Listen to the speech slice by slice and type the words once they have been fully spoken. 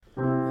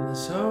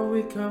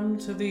we come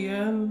to the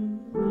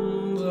end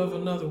of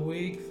another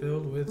week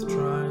filled with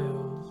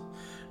trials,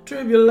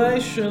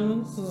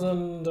 tribulations,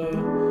 and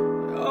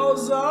all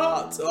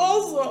sorts.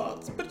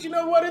 But you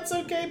know what? It's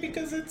okay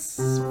because it's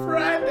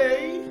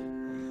Friday,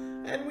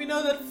 and we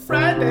know that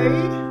Friday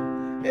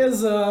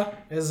is a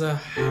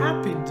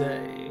happy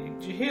day.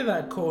 Did you hear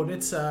that chord?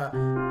 It's a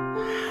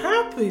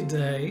happy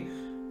day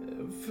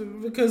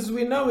because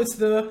we know it's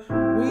the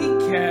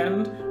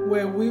weekend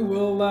where we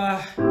will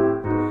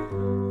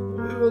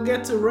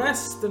get to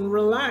rest and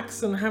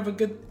relax and have a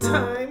good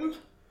time.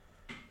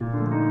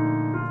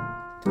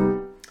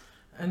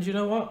 And you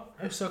know what?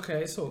 It's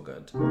okay. It's all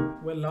good.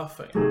 We're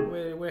laughing.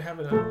 We're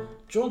having a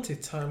jaunty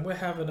time. We're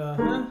having a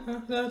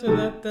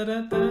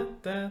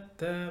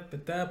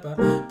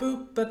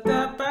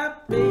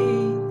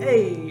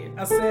hey.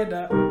 I said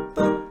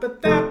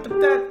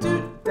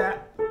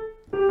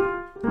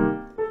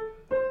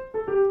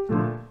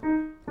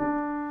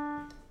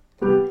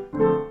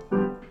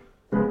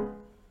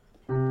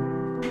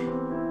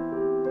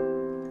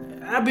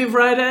Happy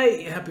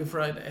Friday! Happy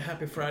Friday!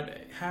 Happy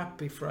Friday!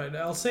 Happy Friday!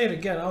 I'll say it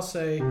again. I'll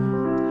say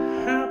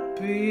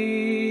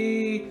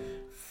Happy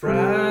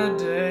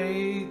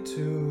Friday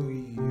to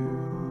you.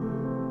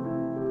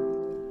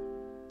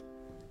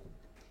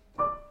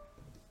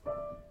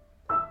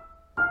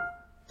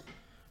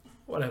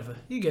 Whatever.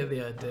 You get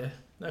the idea.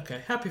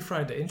 Okay. Happy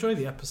Friday. Enjoy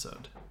the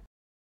episode.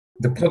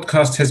 The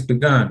podcast has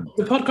begun.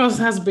 The podcast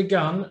has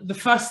begun. The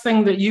first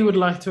thing that you would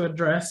like to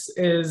address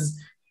is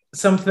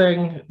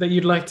something that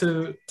you'd like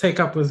to take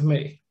up with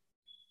me.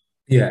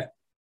 Yeah.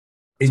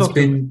 It's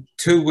been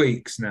 2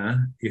 weeks now.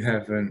 You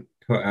haven't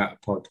put out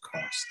a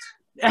podcast.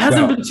 It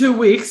hasn't been 2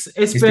 weeks.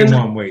 It's been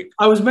 1 week.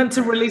 I was meant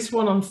to release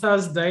one on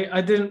Thursday.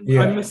 I didn't.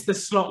 Yeah. I missed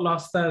this slot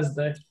last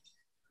Thursday.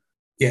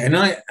 Yeah, and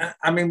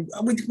I mean,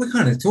 we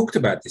kind of talked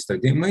about this though,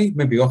 didn't we?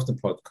 Maybe off the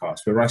podcast,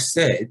 where I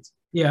said,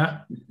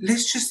 yeah,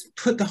 let's just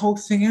put the whole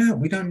thing out.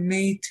 We don't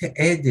need to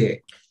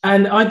edit.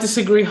 And I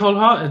disagree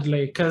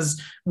wholeheartedly because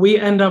we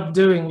end up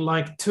doing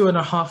like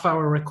 2.5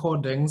 hour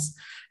recordings,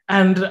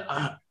 and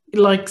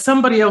like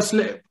somebody else,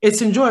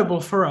 it's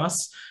enjoyable for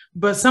us,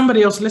 but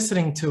somebody else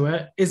listening to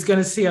it is going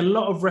to see a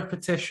lot of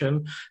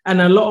repetition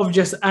and a lot of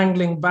just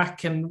angling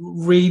back and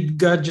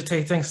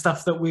regurgitating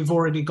stuff that we've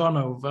already gone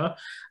over.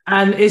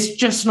 And it's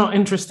just not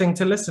interesting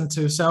to listen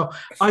to. So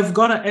I've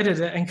got to edit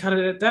it and cut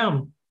it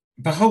down.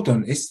 But hold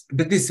on, this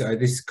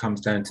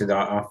comes down to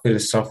our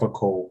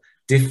philosophical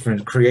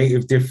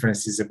creative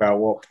differences about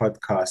what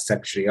podcasts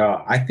actually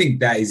are. I think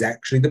that is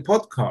actually the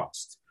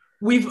podcast.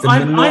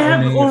 I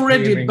have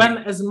already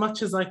bent as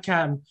much as I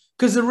can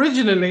because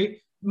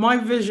originally my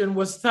vision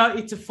was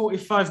 30 to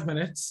 45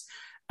 minutes,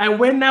 and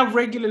we're now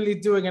regularly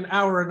doing an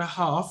hour and a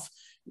half.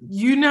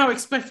 You now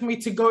expect me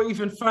to go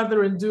even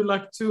further and do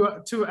like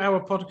two hour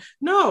pod?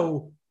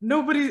 No,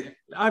 nobody.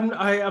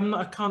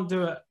 I can't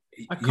do it.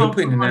 You're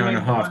putting an hour and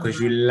a half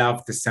because you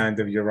love the sound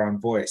of your own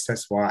voice.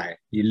 That's why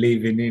you're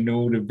leaving in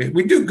all the bit.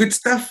 We do good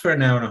stuff for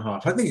an hour and a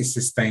half. I think it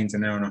sustains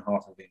an hour and a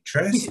half of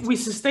interest. We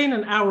sustain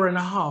an hour and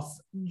a half,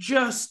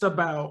 just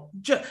about.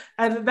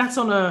 And that's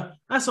on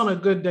a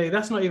good day.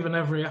 That's not even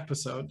every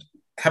episode.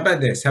 How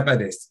about this?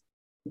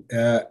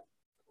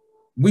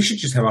 We should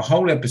just have a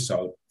whole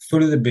episode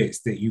full of the bits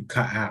that you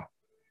cut out,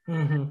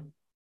 and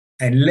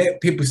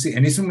let people see.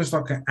 And it's almost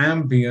like an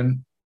ambient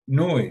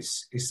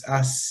noise. It's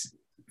us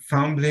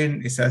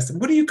fumbling. It's us.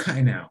 What are you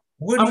cutting out?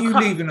 What are you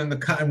leaving on the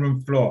cutting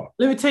room floor?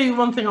 Let me tell you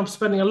one thing I'm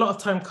spending a lot of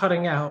time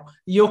cutting out.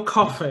 You're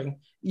coughing.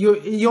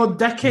 Your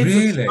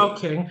decades of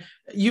smoking,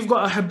 you've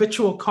got a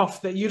habitual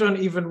cough that you don't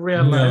even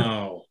realize.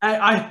 No.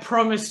 I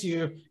promise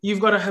you've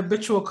got a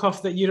habitual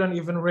cough that you don't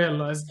even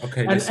realize.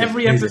 Okay. And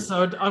every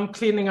episode, I'm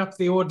cleaning up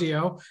the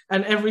audio,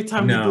 and every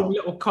time you do a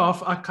little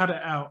cough, I cut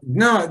it out.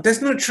 No,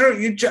 that's not true.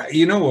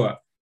 You know what?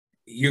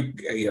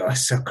 You're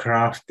so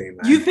crafty,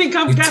 man. You think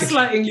I'm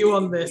gaslighting you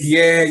on this?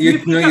 Yeah,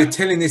 you're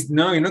telling this.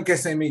 No, you're not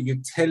gaslighting me.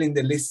 You're telling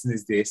the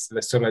listeners this.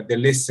 So like the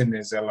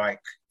listeners are like,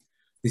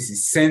 this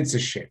is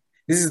censorship.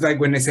 This is like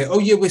when they say, oh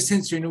yeah, we're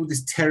censoring all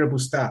this terrible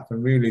stuff.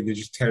 And really they're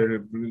just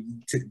terrible.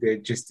 They're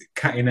just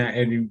cutting out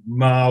any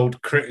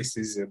mild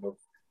criticism of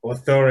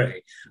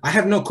authority. I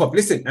have no cough.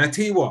 Listen, I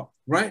tell you what,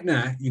 right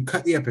now you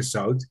cut the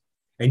episode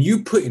and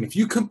you put in, if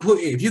you can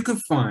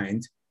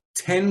find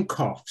 10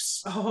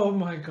 coughs. Oh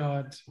my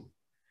God.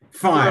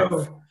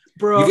 5.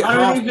 Bro, you get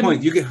half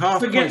point. You get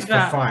half points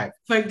for 5.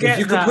 Forget if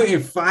you can put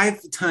in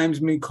 5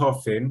 times me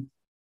coughing,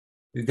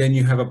 then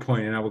you have a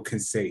point, and I will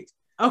concede.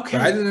 Okay.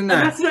 But other than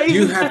that,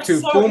 you have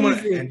to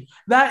formulate.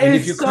 That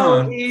is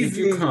so easy. If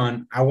you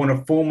can't, I want a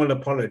formal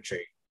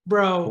apology.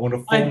 Bro, I want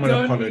a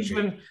formal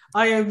apology.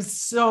 I am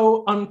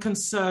so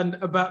unconcerned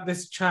about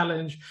this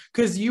challenge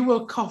because you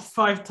will cough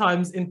 5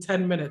 times in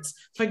 10 minutes.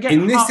 Forget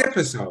in this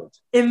episode.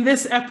 In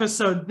this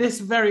episode, this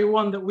very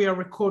one that we are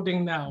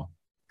recording now.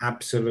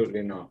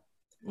 Absolutely not.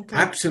 Okay.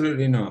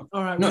 Absolutely not.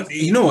 All right. No,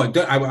 you know what?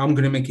 I'm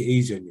going to make it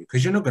easier on you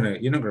because you're not going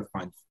to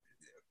find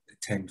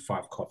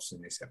 5 coughs in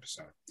this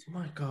episode. Oh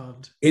my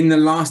God. In the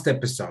last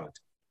episode,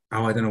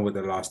 Oh, I don't know what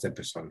the last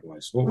episode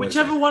was. What was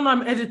Whichever it? one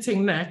I'm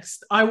editing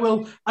next, I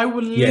will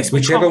leave Yes, the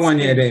whichever coughs one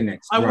you're in. editing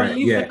next. I will Right,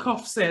 leave the yeah.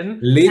 coughs in,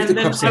 Leave and the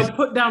then coughs in. I'll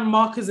put down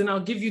markers and I'll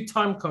give you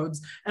time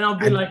codes, and I'll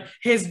be And- like,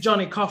 "Here's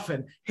Johnny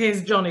Coffin.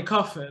 Here's Johnny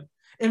Coffin."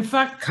 In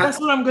fact, Cut. that's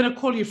what I'm going to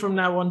call you from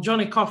now on,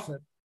 Johnny Coffin.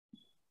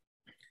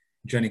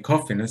 Johnny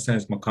Coffin, that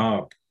sounds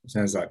macabre. It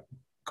sounds like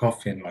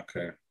coffin, like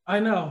a I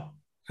know.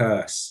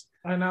 hearse.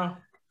 I know.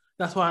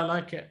 That's why I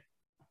like it.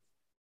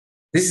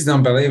 This is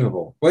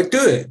unbelievable. Well,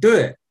 do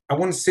it. I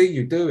want to see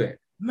you do it.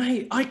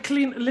 Mate, I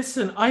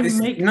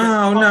make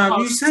No,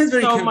 you sound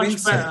very so convincing.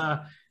 much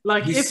better.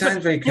 Like You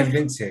sound very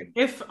convincing.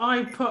 If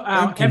I put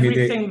out give me the-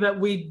 everything that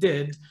we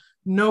did,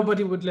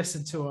 nobody would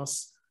listen to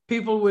us.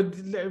 People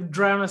would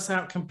drown us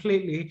out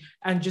completely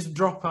and just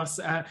drop us.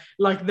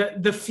 Like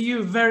the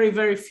few, very,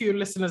 very few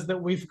listeners that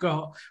we've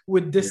got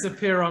would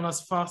disappear on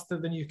us faster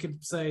than you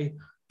could say,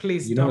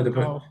 please don't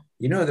go.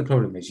 You know what the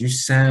problem is? You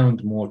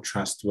sound more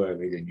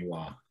trustworthy than you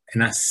are.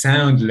 And I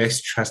sound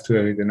less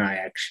trustworthy than I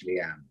actually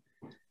am.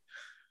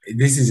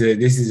 This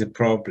is a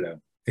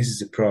problem. This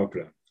is a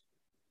problem.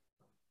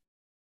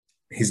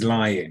 He's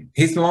lying.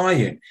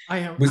 I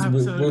am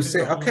We'll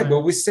see. Okay,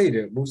 well, we'll see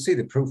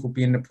the proof will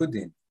be in the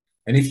pudding.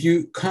 And if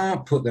you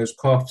can't put those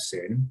coughs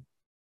in,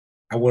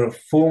 I want a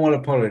formal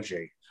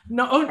apology.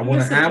 No, I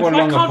want an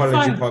hour-long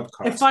apology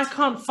podcast. If I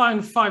can't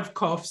find 5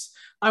 coughs,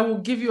 I will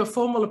give you a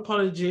formal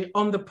apology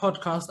on the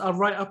podcast. I'll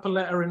write up a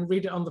letter and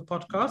read it on the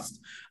podcast.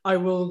 I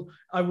will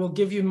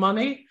give you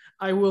money.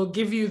 I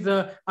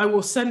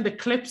will send the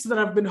clips that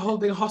I've been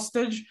holding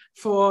hostage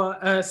for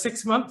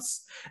 6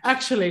 months.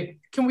 Actually,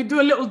 can we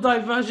do a little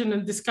diversion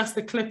and discuss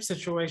the clip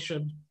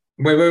situation?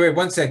 Wait,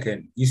 1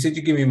 second. You said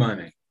you give me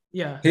money.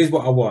 Yeah. Here's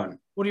what I want.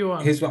 What do you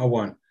want? Here's what I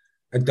want.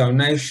 A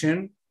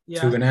donation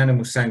to an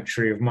animal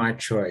sanctuary of my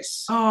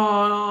choice.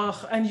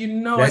 Oh, and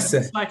I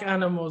just like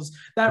animals.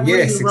 That really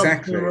yes,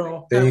 exactly.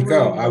 There you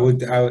go. I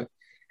would,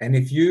 and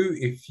if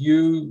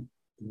you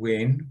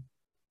win,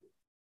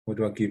 what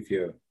do I give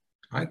you?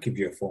 I give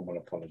you a formal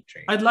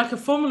apology. I'd like a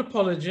formal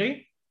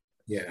apology.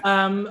 Yeah.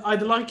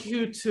 I'd like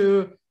you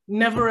to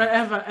never,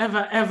 ever,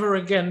 ever, ever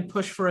again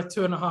push for a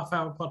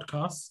 2.5-hour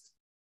podcast.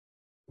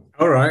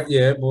 All right.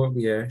 Yeah. Well,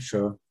 yeah.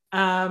 Sure.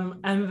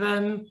 And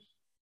then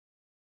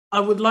I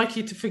would like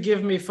you to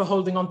forgive me for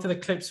holding on to the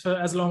clips for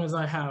as long as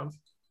I have.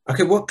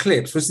 Okay, what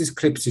clips? What's this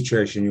clip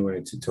situation you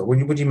wanted to talk? What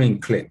do you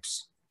mean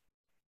clips?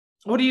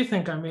 What do you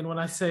think I mean when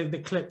I say the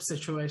clip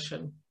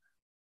situation?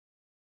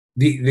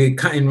 The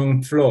cutting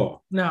room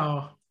floor.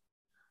 No.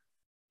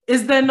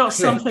 Is there not clips.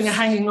 Something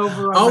hanging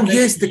over our Oh,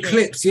 yes, the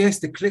clips. Yes,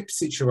 the clip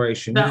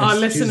situation. That our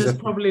listeners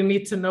probably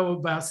need to know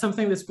about.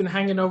 Something that's been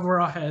hanging over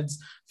our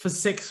heads for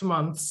 6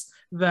 months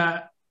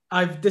that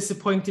I've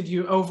disappointed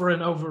you over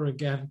and over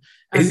again.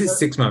 And is it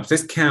 6 months?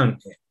 Let's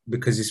count it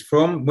because it's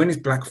from when is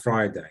Black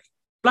Friday?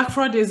 Black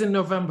Friday is in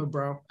November,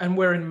 bro, and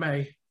we're in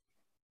May.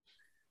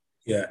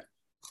 Yeah,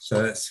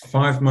 so that's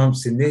 5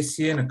 months in this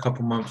year and a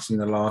couple months in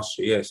the last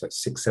year. Yeah, so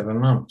that's 6-7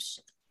 months.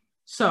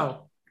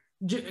 So,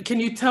 can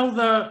you tell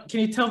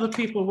the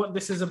people what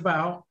this is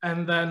about,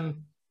 and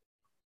then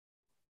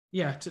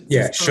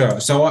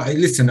sure. So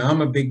listen, I'm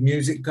a big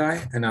music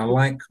guy and I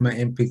like my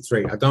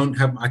MP3.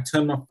 I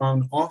turn my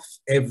phone off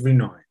every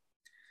night.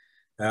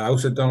 I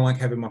also don't like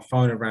having my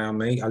phone around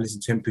me. I listen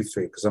to MP3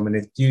 because I'm an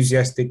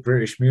enthusiastic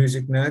British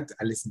music nerd.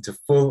 I listen to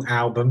full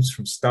albums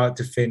from start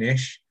to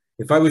finish.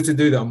 If I were to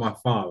do that on my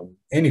phone,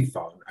 any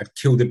phone, I'd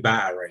kill the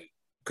battery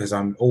because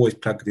I'm always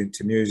plugged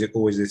into music,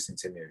 always listening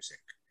to music.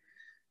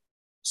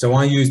 So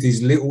I use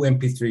these little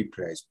MP3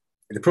 players.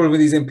 The problem with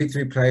these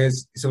MP3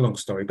 players, it's a long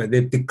story, but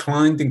they've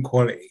declined in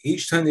quality.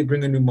 Each time they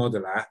bring a new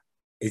model out,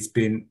 it's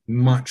been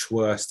much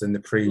worse than the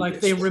previous.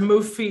 Like they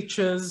remove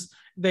features,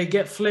 they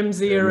get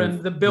flimsier,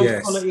 and the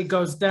build quality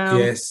goes down.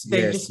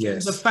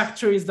 The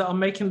factories that are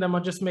making them are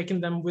just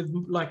making them with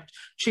like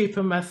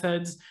cheaper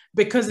methods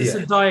because it's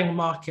a dying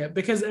market.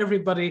 Because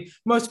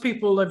most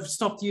people have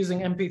stopped using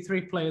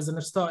MP3 players and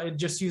have started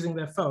just using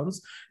their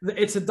phones.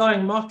 It's a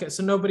dying market,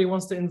 so nobody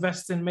wants to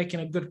invest in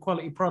making a good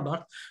quality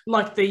product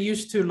like they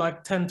used to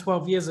like 10,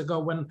 12 years ago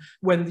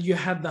when you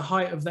had the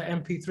height of the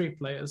MP3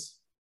 players.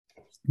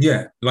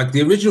 Yeah, like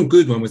the original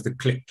good one was the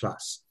Clip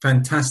Plus.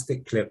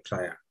 Fantastic clip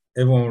player.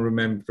 Everyone will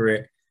remember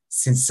it.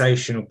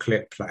 Sensational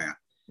clip player.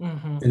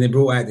 Mm-hmm. And they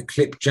brought out the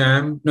Clip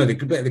Jam. No, the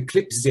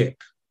Clip Zip,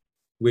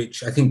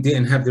 which I think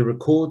didn't have the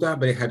recorder,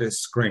 but it had a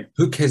screen.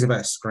 Who cares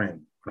about a screen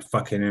on a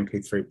fucking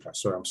MP3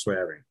 Plus? Sorry, I'm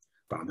swearing,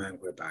 but I'm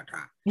angry about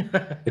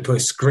that. They put a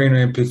screen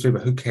on MP3,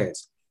 but who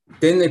cares?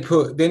 Then they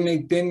brought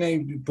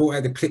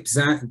out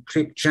the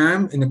Clip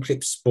Jam and the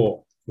Clip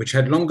Sport, which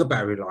had longer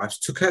battery lives,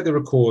 took out the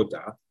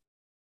recorder.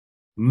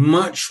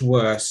 Much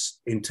worse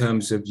in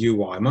terms of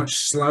UI, much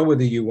slower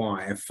the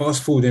UI, and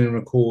fast forwarding and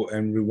record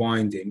and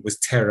rewinding was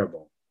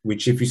terrible.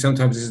 Which, if you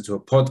sometimes listen to a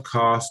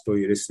podcast or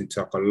you listen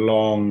to like a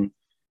long,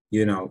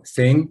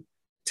 thing,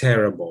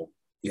 terrible.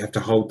 You have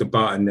to hold the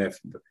button there.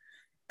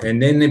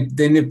 And then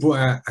they brought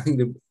out, I think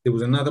there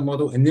was another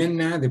model, and then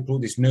now they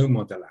brought this new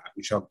model out,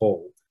 which I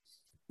bought.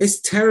 It's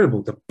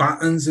terrible. The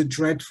buttons are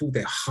dreadful.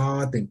 They're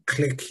hard and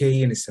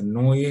clicky, and it's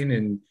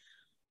annoying.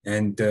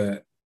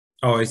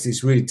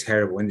 It's really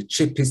terrible. And the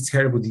chip is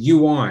terrible. The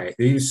UI,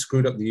 they just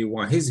screwed up the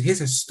UI. Here's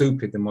how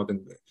stupid the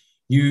modern.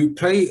 You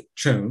play a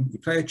tune.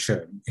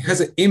 It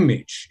has an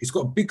image. It's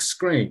got a big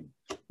screen.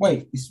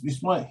 Wait,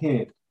 it's right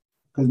here.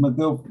 Because my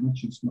girlfriend,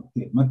 she's not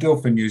here. My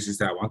girlfriend uses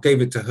that one. I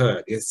gave it to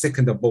her. The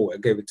second I bought it, I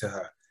gave it to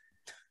her.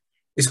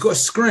 It's got a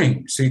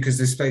screen so you can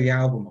display the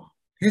album on.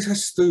 Here's how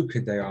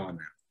stupid they are now.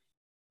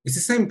 It's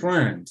the same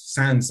brand,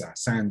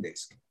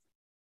 SanDisk.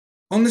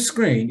 On the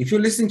screen, if you're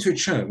listening to a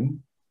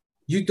tune,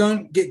 you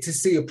don't get to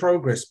see a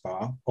progress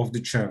bar of the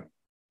tune.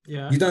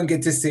 Yeah. You don't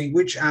get to see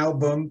which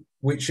album,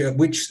 which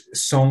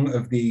song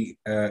of the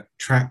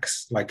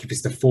tracks, like if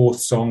it's the fourth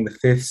song, the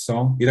fifth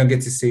song, you don't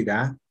get to see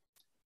that.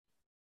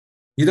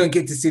 You don't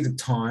get to see the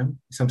time.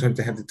 Sometimes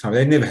they have the time.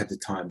 They never had the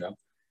time though.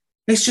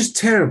 It's just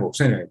terrible.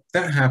 So anyway,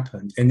 that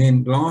happened. And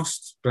then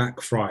last Black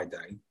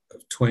Friday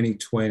of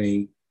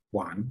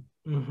 2021,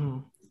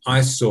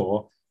 I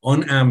saw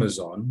on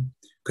Amazon,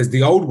 because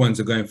the old ones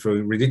are going for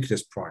a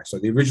ridiculous price. So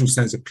the original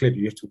Sensor Clip,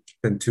 you have to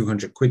spend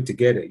 200 quid to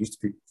get it. It used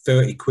to be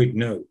 30 quid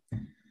new.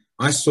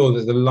 I saw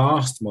that the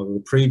last model, the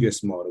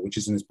previous model, which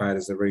isn't as bad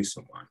as the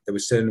recent one, they were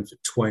selling for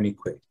 20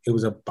 quid. It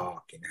was a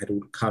bargain. It had all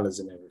the colors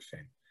and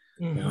everything.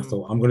 And I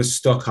thought, I'm going to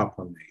stock up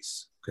on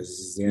these because this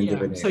is the end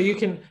of it. So you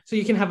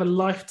can have a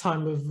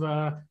lifetime of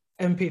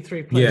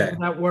MP3 players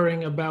without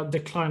worrying about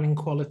declining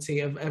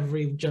quality of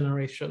every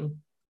generation.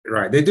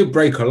 Right. They do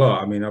break a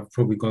lot. I mean, I've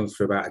probably gone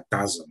through about a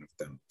dozen of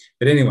them.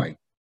 But anyway,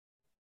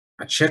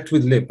 I checked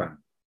with Liban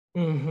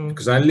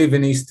because I live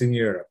in Eastern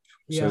Europe.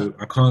 So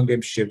I can't get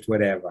them shipped,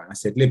 whatever. I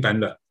said, Liban,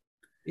 look,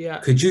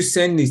 could you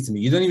send these to me?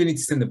 You don't even need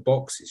to send the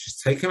boxes.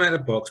 Just take them out of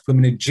the box, put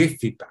them in a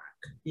Jiffy bag.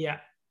 Yeah.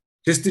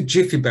 Just a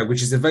Jiffy bag,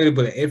 which is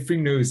available at every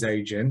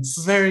newsagent.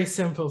 Very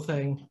simple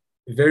thing.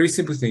 Very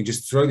simple thing.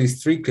 Just throw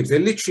these 3 clips. They're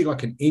literally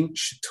like an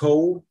inch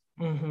tall,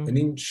 an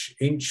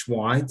inch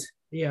wide.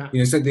 Yeah. You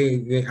know, so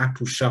the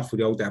Apple Shuffle,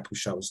 the old Apple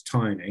Shuffle was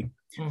tiny.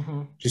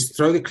 Just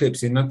throw the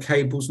clips in, no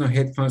cables, no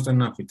headphones, no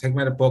nothing. Take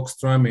them out of the box,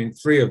 throw them in,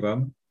 3 of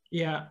them.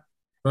 Yeah.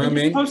 Throw them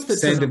in,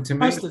 send them to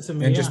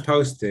me, and just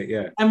post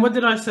it, And what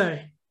did I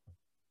say?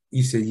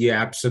 You said, yeah,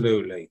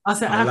 absolutely. I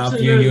said, I love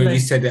you. You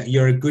said that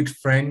you're a good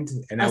friend,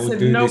 and I will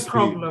do no this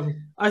problem. For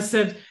you. I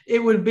said, it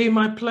would be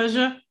my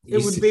pleasure.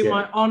 It would be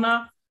my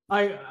honor.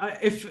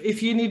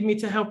 If you need me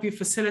to help you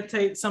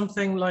facilitate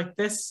something like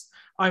this,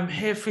 I'm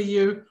here for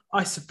you.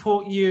 I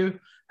support you.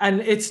 And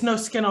it's no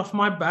skin off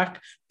my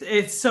back.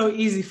 It's so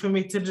easy for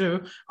me to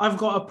do. I've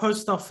got a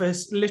post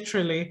office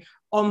literally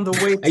on the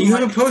way to you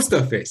have a post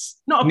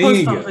office? Not a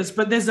post office,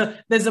 but there's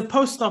a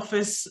post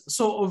office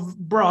sort of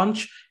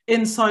branch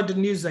inside the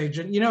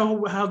newsagent. You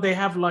know how they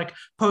have like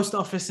post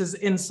offices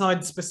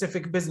inside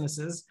specific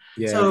businesses?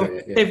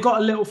 They've got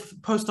a little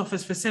post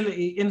office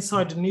facility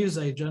inside the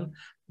newsagent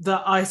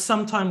that I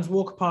sometimes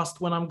walk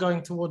past when I'm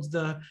going towards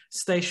the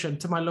station,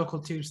 to my local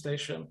tube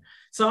station.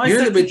 So I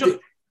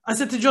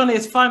said to Johnny,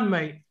 it's fine,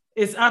 mate.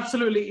 It's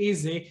absolutely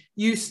easy.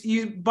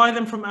 You buy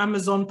them from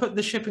Amazon, put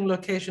the shipping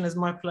location as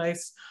my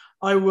place.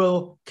 I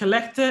will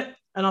collect it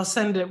and I'll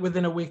send it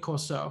within a week or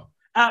so.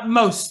 At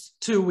most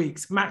 2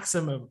 weeks,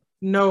 maximum.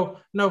 No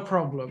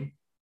problem.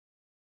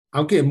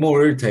 I'm getting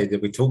more irritated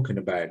that we're talking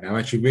about it now,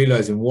 actually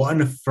realizing what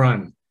an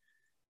affront,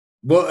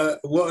 what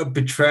a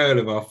betrayal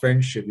of our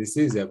friendship this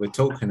is that we're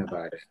talking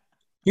about it.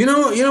 You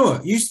know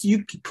what?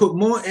 You put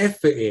more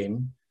effort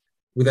in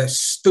with that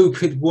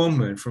stupid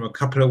woman from a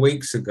couple of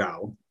weeks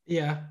ago.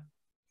 Yeah.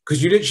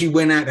 Because you literally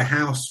went out the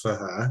house for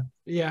her.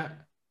 Yeah.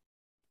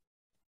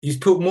 You've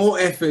put more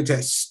effort into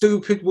that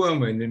stupid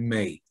woman than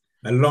me,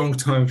 a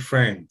long-time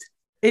friend.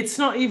 It's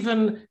not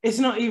even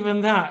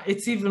that.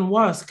 It's even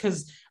worse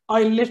because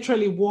I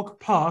literally walk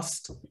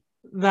past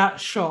that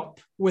shop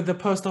with the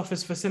post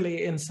office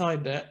facility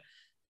inside it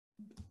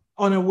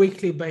on a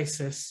weekly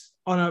basis,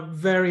 on a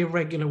very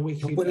regular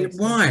weekly basis.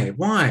 Why?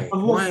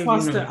 I've walked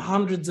past it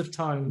hundreds of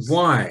times.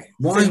 Why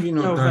have you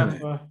not done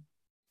it?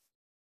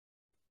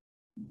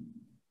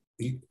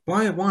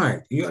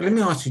 Why? Let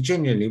me ask you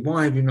genuinely,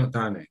 why have you not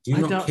done it? Do you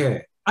not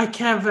care? I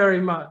care very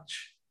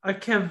much. I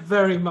care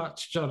very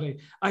much, Johnny.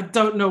 I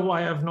don't know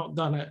why I've not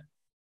done it.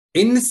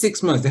 In the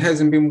 6 months, there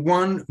hasn't been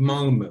one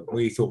moment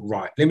where you thought,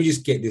 right, let me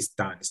just get this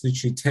done. It's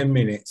literally 10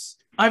 minutes.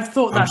 I've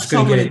thought that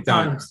so many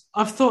times.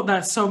 I've thought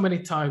that so many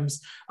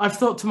times. I've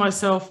thought to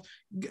myself,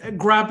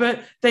 grab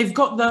it. They've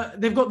got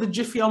the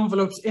Jiffy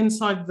envelopes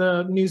inside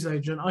the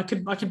newsagent. I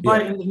could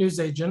buy it in the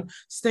newsagent,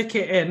 stick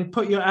it in,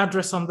 put your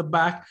address on the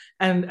back,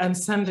 and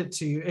send it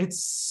to you.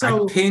 It's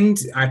so I pinned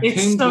so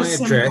my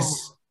simple.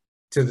 address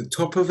to the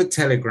top of a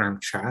Telegram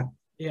chat.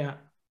 Yeah.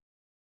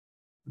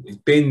 It's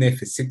been there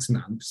for 6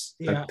 months.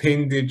 Yeah. I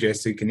pinned the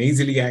address so you can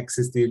easily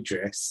access the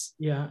address.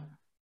 Yeah.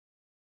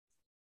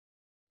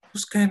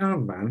 What's going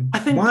on, man? I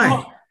think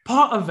why?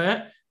 Part of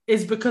it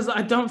is because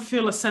I don't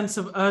feel a sense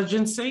of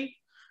urgency.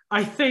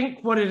 I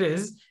think what it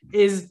is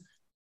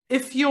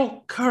if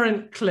your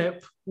current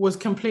clip was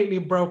completely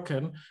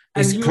broken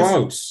and it's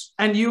close,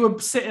 and you were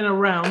sitting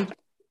around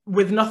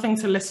with nothing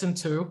to listen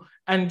to,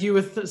 and you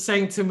were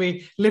saying to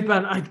me,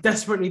 Liban, I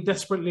desperately,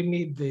 desperately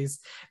need these,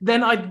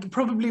 then I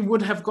probably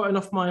would have gotten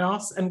off my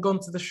ass and gone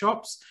to the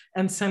shops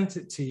and sent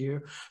it to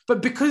you.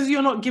 But because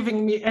you're not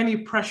giving me any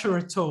pressure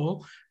at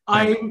all,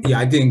 I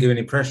didn't give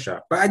any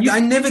pressure, but I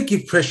never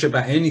give pressure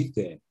about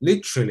anything.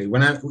 Literally,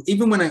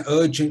 even when I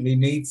urgently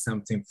need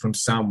something from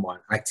someone,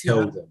 I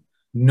tell them,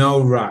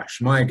 no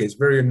rush. Maya gets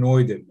very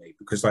annoyed at me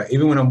because, like,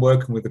 even when I'm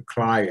working with a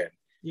client,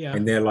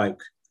 and they're like,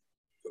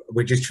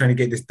 we're just trying to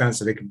get this done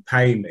so they can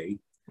pay me.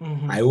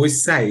 I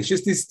always say it's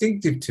just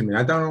instinctive to me.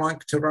 I don't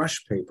like to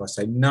rush people. I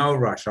say no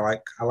rush. I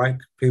like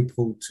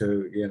people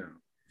to, you know.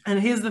 And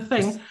here's the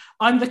thing: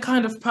 I'm the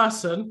kind of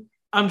person.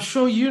 I'm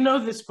sure you know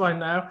this by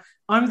now.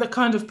 I'm the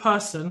kind of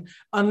person,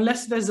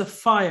 unless there's a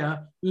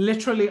fire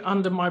literally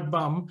under my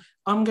bum,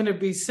 I'm going to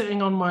be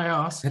sitting on my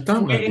ass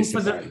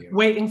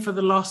waiting for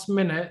the last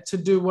minute to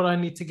do what I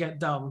need to get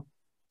done.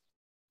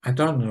 I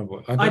don't know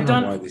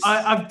why this.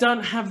 I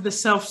don't have the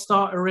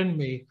self-starter in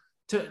me.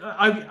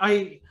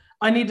 I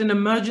need an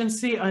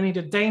emergency. I need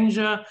a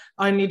danger.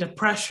 I need a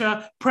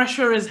pressure.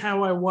 Pressure is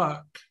how I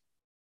work.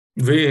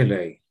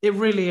 Really? It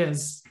really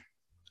is.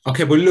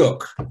 Okay, well,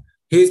 look.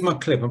 Here's my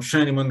clip. I'm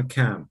showing him on the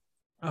cam.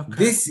 Okay.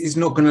 This is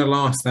not going to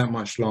last that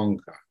much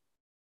longer.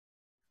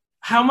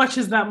 How much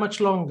is that much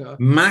longer?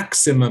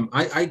 Maximum,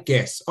 I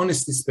guess,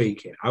 honestly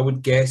speaking, I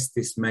would guess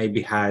this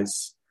maybe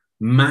has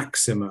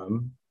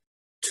maximum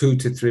 2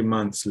 to 3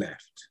 months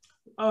left.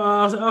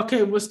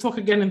 Okay, let's talk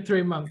again in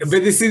 3 months.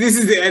 But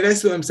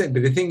that's what I'm saying.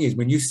 But the thing is,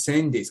 when you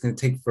send it, it's going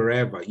to take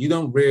forever. You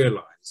don't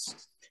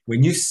realize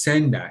when you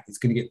send that, it's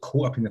going to get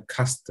caught up in the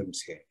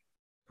customs here.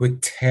 We're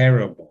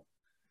terrible.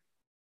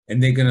 And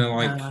they're going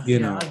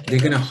to they're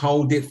going to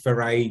hold it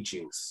for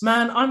ages.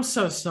 Man, I'm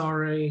so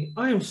sorry.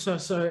 I am so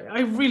sorry. I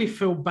really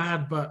feel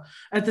bad, but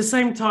at the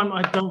same time,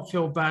 I don't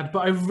feel bad, but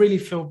I really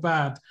feel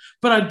bad.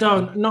 But I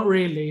don't, not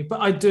really,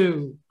 but I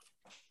do.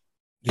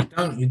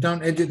 You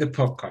don't edit the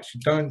podcast. You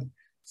don't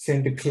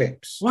send the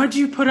clips. Why do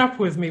you put up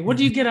with me? What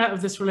do you get out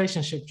of this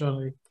relationship,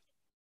 Johnny?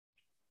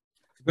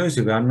 To be honest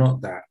with you, I'm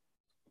not that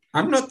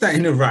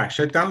in a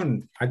rush. I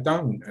don't,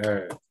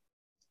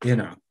 you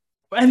know.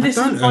 And this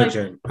is why,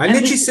 I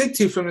literally said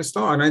to you from the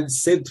start, and I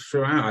said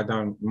throughout, I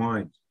don't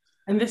mind.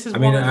 And this is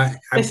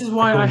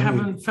why I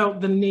haven't felt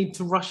the need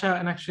to rush out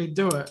and actually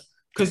do it,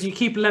 because you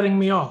keep letting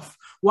me off.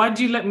 Why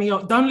do you let me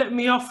off? Don't let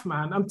me off,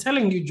 man. I'm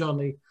telling you,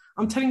 Johnny.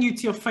 I'm telling you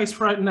to your face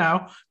right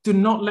now. Do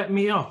not let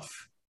me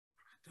off.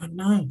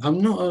 No,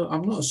 I'm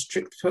not a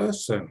strict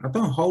person. I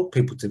don't hold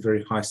people to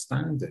very high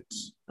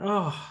standards.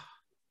 Oh,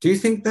 do you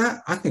think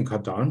that? I think I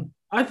don't.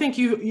 I think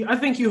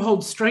you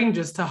hold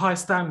strangers to high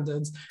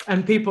standards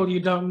and people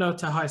you don't know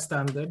to high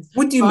standards.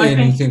 What do you mean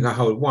you think I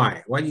hold?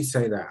 Why? Why do you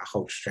say that I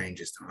hold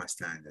strangers to high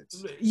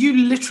standards?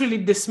 You literally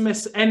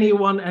dismiss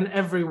anyone and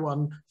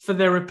everyone for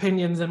their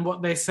opinions and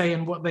what they say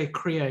and what they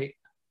create.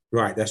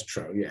 Right, that's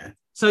true, yeah.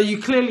 So you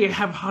clearly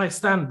have high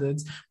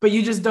standards, but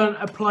you just don't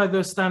apply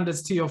those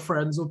standards to your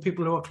friends or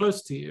people who are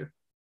close to you.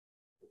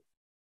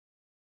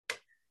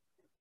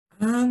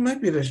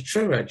 Maybe that's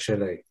true,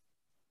 actually.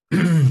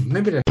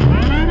 Maybe that's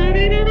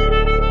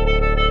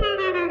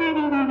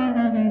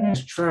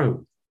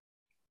true.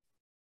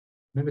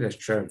 Maybe that's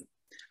true.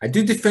 I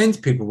do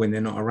defend people when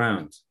they're not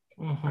around.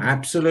 Mm-hmm. I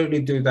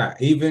absolutely do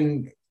that.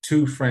 Even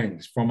two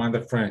friends from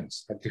other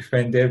friends. I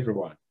defend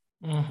everyone.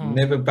 Mm-hmm.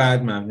 Never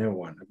badmouth no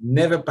one. I've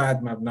never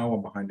badmouthed no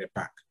one behind their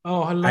back.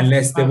 Oh, I love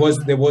unless there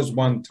was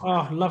one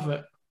time. Oh, love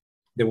it.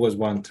 There was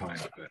one time.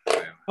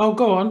 But, oh,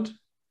 go on. Do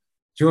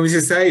you want me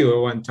to say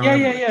you one time?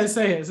 Yeah.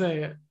 Say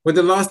it. Well,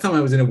 the last time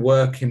I was in a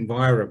work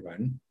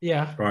environment.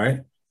 Yeah.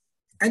 Right.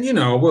 And, you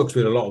know, I worked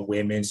with a lot of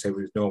women, so it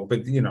was normal,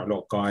 but, you know, a lot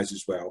of guys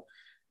as well.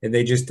 And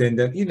they just end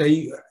up, you know,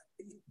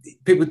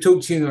 people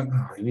talk to you like,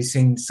 oh, have you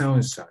seen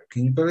so-and-so?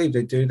 Can you believe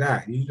they do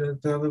that? You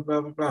blah, blah,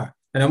 blah, blah, blah.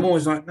 And I'm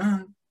always like,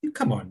 no,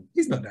 come on.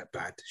 He's not that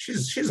bad.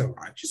 She's all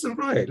right. She's all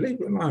right. Leave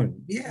her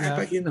alone. Yeah,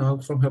 but, you know,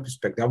 from her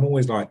perspective, I'm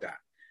always like that,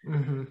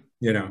 mm-hmm.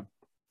 you know.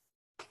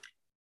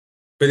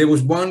 But there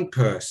was one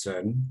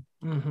person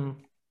mm-hmm.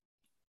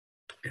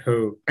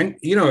 who, and,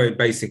 you know, it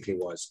basically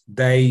was,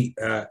 they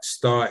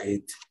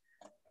started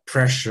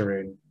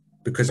pressuring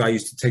because I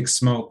used to take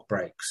smoke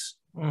breaks.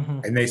 Mm-hmm.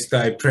 And they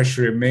started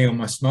pressuring me on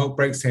my smoke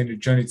breaks, saying that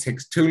Johnny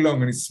takes too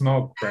long on his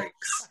smoke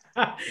breaks.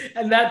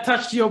 And that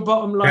touched your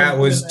bottom line. That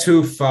was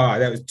too far.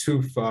 That was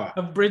too far.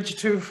 A bridge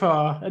too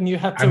far. And you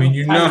had to... I mean,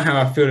 you know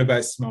how I feel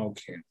about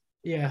smoking.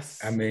 Yes.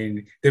 I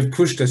mean, they've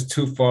pushed us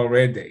too far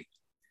already.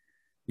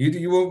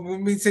 You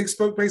want me to take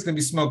smoke breaks? Let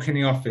me smoke in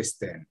the office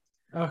then.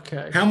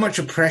 Okay. How much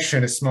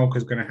oppression a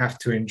smoker's going to have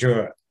to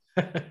endure?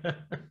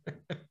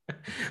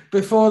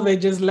 Before they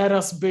just let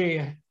us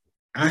be.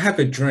 I have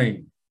a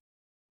dream.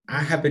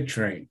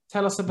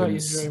 Tell us about your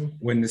dream.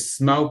 When the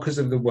smokers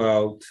of the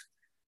world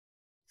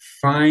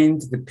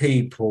find the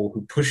people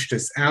who pushed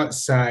us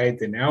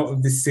outside and out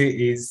of the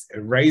cities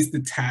and raised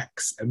the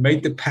tax and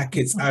made the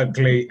packets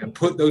ugly and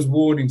put those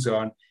warnings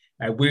on,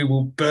 and we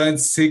will burn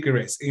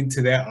cigarettes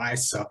into their eye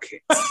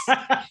sockets.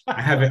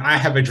 I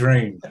have a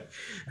dream.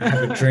 I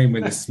have a dream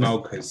when the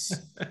smokers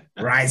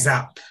rise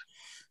up.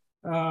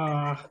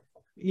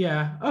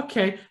 Yeah.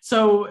 Okay.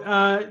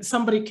 So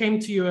somebody came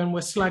to you and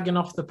was slagging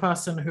off the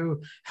person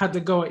who had to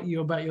go at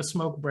you about your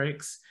smoke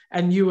breaks,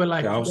 and you were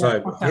like, I was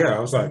like,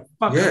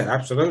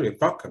 absolutely,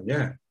 fuck him,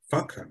 yeah,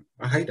 fuck him.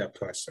 I hate that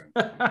person.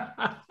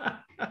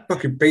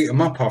 Fucking beat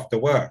him up after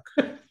work.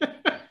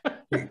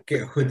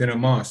 Get a hood and a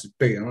mask,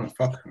 beat him up,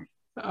 fuck him.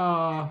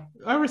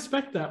 I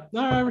respect that.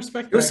 No, I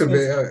respect that. A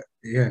bit,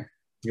 yeah.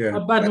 I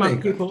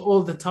badmouth people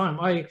all the time.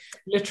 I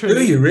literally.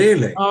 Do you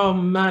really? Oh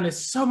man, it's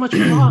so much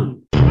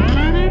fun.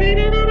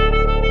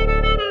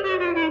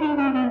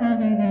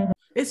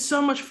 It's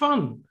so much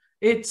fun.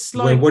 It's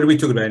like, what are we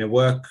talking about in a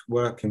work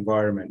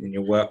environment, in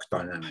your work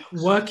dynamics?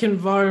 Work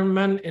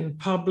environment, in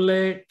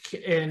public,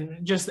 in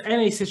just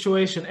any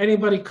situation.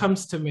 Anybody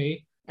comes to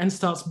me and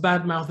starts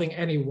bad-mouthing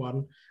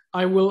anyone,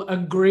 I will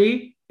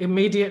agree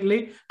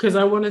immediately, because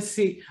I want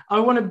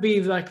to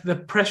be like the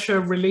pressure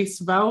release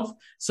valve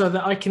so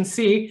that I can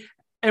see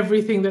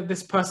everything that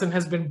this person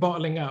has been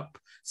bottling up.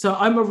 So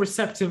I'm a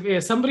receptive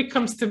ear. Somebody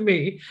comes to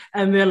me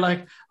and they're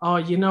like, oh,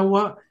 you know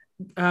what?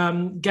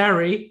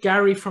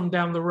 Gary from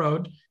down the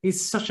road,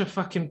 he's such a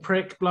fucking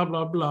prick, blah,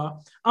 blah, blah.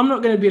 I'm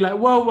not going to be like,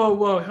 whoa,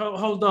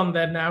 hold on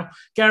there now.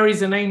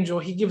 Gary's an angel.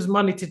 He gives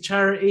money to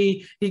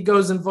charity. He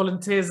goes and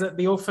volunteers at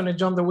the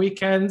orphanage on the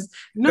weekends.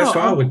 No, that's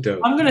what I would do.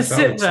 I'm going to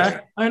sit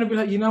there. I'm going to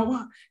be like, you know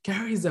what?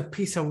 Gary's a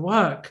piece of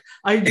work.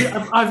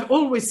 I've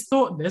always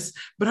thought this,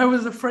 but I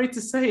was afraid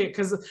to say it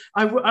because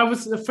I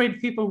was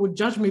afraid people would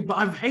judge me, but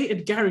I've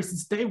hated Gary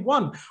since day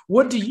one.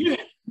 What do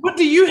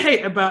you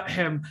hate about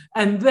him?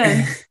 And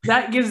then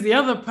that gives the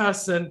other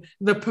person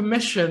the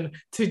permission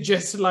to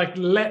just like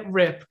let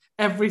rip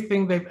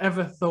everything they've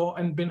ever thought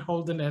and been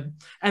holding in.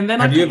 And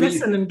then I can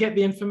listen and get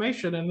the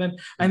information.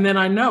 And then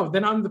I know,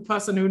 then I'm the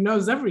person who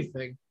knows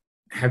everything.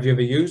 Have you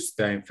ever used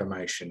that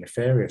information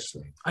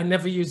nefariously? I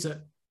never use it.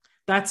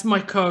 That's my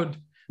code.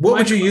 What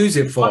would you use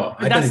it for?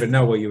 I don't even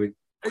know what you would.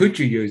 Could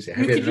you use it?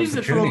 You could use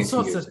it for all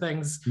sorts of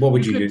things. What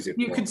would you use it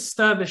for? You could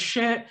stir the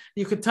shit.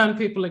 You could turn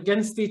people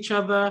against each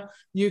other.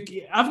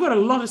 I've got a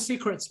lot of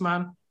secrets,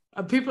 man.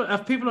 People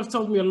have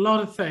told me a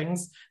lot of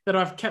things that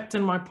I've kept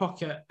in my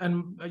pocket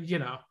and,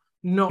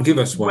 not Give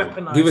us one.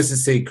 Weaponized. Give us a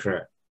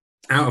secret.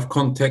 Out of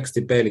context,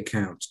 it barely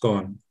counts. Go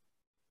on.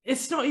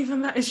 It's not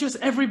even that. It's just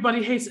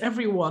everybody hates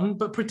everyone,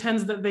 but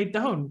pretends that they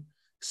don't.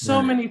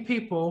 So many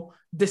people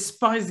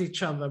despise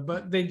each other,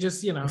 but they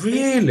just,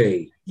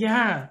 Really?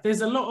 Yeah. There's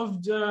a lot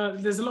of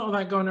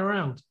that going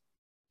around.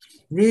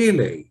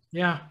 Really?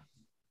 Yeah.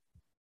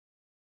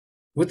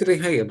 What do they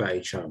hate about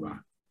each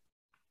other?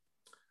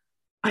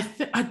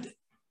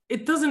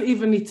 It doesn't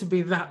even need to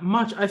be that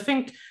much. I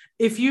think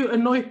if you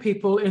annoy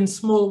people in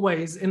small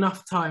ways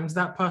enough times,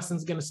 that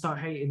person's going to start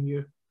hating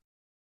you.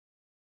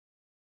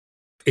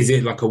 Is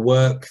it like a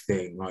work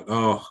thing? Like,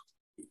 oh,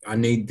 I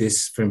need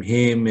this from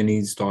him, and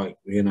he's like,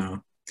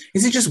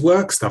 is it just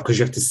work stuff because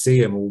you have to see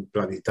him all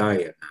bloody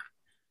day and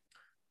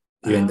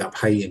that? You end up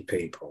hating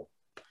people.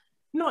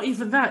 Not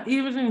even that.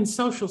 Even in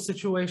social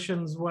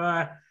situations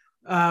where,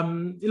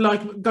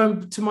 like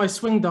going to my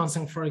swing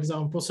dancing, for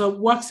example. So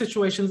work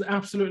situations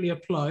absolutely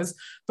applies,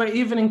 but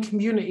even in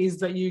communities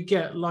that you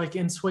get, like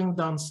in swing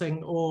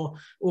dancing or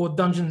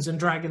Dungeons and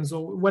Dragons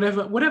or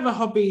whatever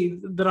hobby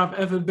that I've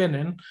ever been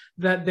in,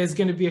 that there's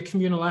going to be a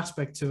communal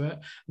aspect to it.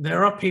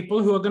 There are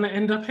people who are going to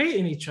end up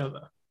hating each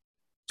other.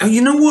 Oh,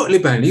 you know what,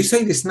 Liban? You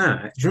say this now.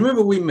 Do you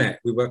remember we met?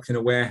 We worked in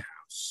a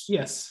warehouse.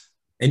 Yes.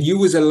 And you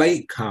was a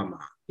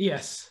latecomer.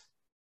 Yes.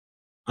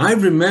 I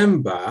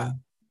remember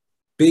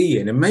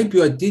being, and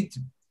maybe I did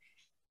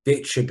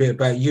bitch a bit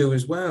about you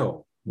as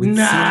well with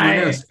someone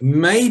else.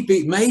 Maybe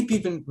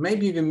even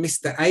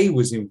Mr. A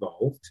was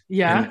involved.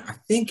 Yeah. I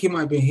think it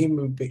might be him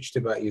who bitched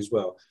about you as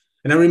well.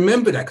 And I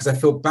remember that because I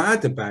felt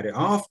bad about it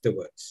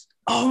afterwards.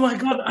 Oh my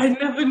God, I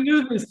never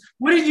knew this.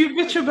 What did you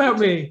bitch about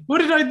me? What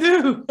did I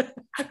do?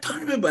 I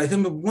don't remember. I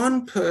remember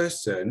one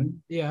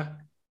person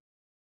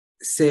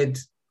said,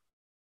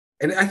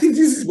 and I think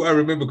this is what I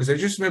remember because I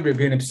just remember it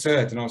being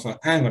absurd. And I was like,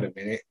 hang on a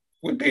minute,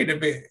 we're being a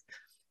bit.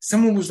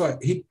 Someone was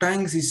like, he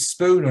bangs his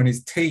spoon on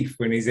his teeth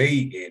when he's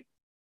eating.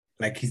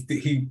 Like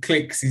he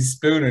clicks his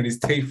spoon on his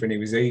teeth when he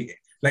was eating.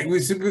 Like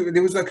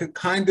there was like a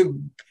kind of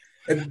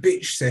a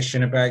bitch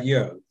session about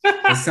you.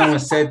 And someone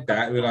said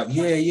that. We were like,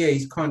 yeah,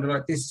 he's kind of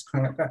like this, he's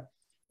kind of like that.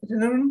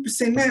 And I remember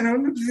saying that, and I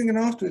remember thinking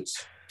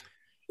afterwards,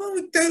 what are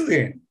we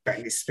doing?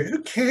 Bang his spoon,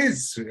 who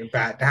cares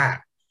about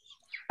that?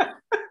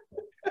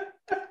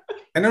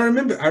 And I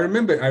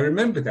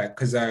remember that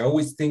because I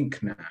always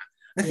think now.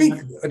 I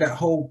think that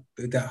whole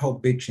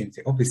bitching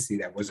thing, obviously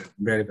that wasn't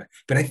relevant,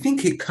 but I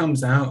think it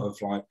comes out of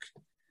like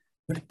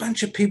when a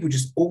bunch of people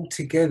just all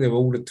together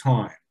all the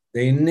time,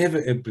 they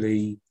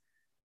inevitably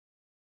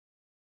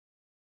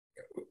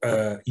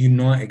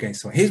unite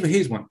against someone.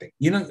 Here's one thing.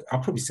 I'll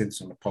probably say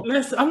this on the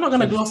podcast. I'm not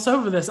going to gloss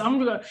over this.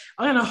 I'm going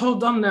to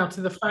hold on now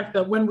to the fact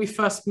that when we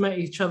first met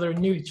each other and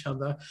knew each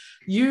other,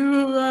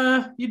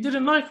 you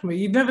didn't like me.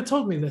 You never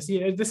told me this.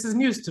 This is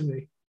news to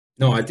me.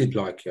 No, I did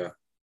like you.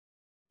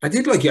 I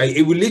did like you.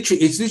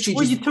 It's literally.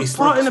 Well, you took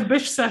part in a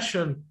bitch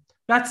session.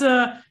 That's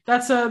a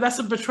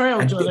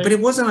betrayal, Johnny. But it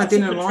wasn't. I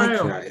didn't like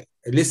you.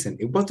 Listen,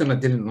 it wasn't. I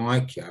didn't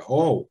like you at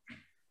all.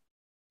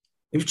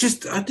 It was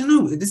just, I don't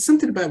know. There's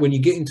something about when you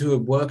get into a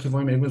work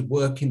environment, everyone's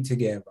working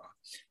together.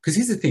 Because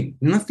here's the thing: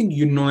 nothing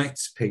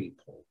unites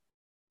people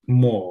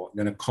more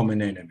than a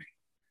common enemy.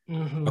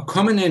 Mm-hmm. A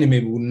common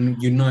enemy will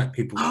unite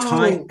people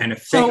tight and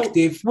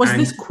effective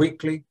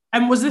quickly.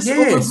 And was this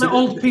all the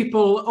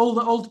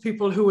old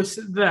people who were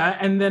there,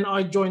 and then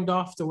I joined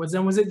afterwards?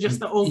 And was it just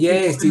the old people?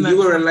 Yes, you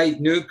were a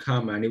late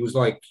newcomer, and it was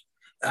like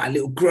a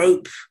little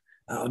group.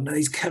 Oh no,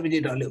 he's coming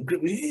in our little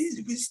group.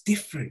 It was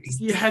different.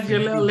 You had your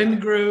little in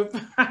group.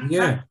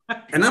 Yeah,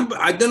 and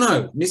I don't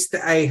know. Mr.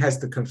 A has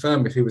to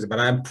confirm if he was, but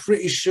I'm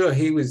pretty sure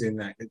he was in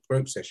that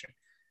group session.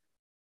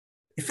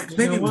 In fact,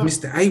 maybe it was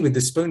Mr. A with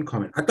the spoon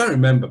comment. I don't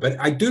remember, but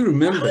I do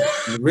remember.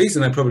 The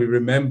reason I probably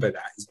remember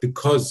that is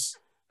because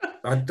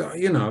I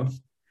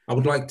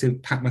would like to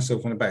pat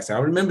myself on the back. So I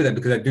remember that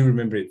because I do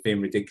remember it being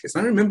ridiculous.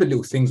 I remember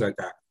little things like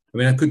that. I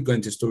mean, I could go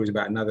into stories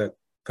about another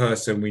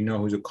person we know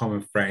who's a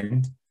common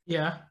friend.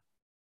 Yeah.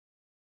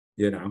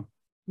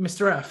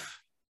 Mr.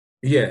 F.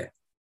 Yeah.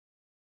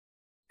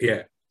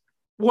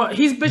 What?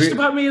 He's bitched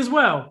about me as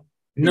well.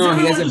 No,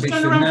 he hasn't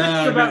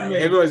bitched about me.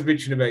 Everyone's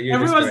bitching about you.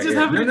 Everyone's just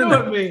having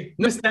fun with me.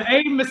 Mr.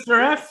 A,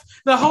 Mr. F,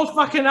 the whole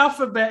fucking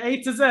alphabet,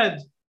 A to Z.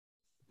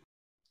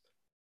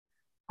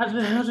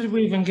 How did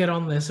we even get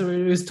on this? So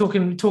we was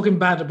talking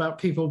bad about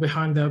people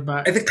behind their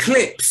back. The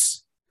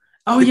clips.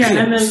 Oh, yeah,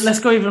 clips. And then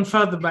let's go even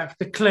further back.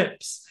 The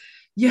clips.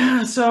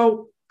 Yeah,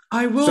 so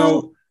I will...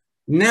 So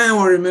now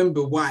I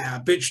remember why I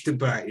bitched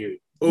about you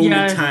all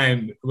the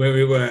time when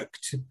we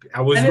worked.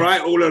 I was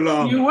right all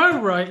along. You were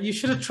right. You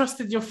should have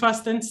trusted your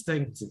first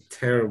instinct. It's a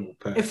terrible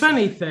person. If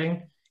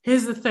anything,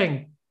 here's the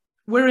thing.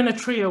 We're in a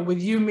trio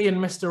with you, me, and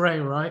Mr.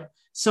 A, right?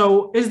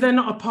 So is there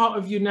not a part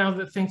of you now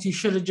that thinks you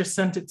should have just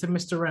sent it to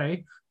Mr.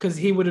 A because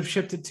he would have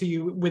shipped it to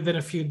you within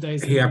a few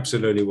days? He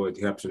absolutely would.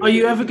 Are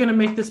you ever going to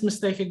make this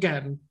mistake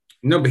again?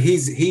 No, but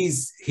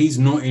he's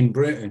not in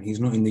Britain. He's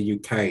not in the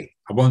UK.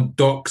 I won't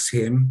dox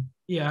him.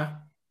 Yeah.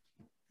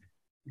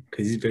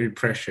 Because he's very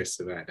precious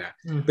about that.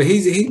 Mm-hmm. But he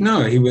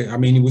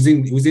was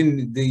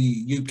in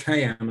the UK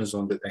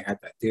Amazon that they had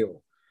that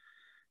deal.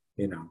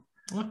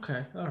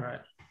 Okay. All right.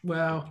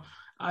 Well,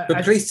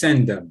 please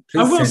send them.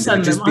 I will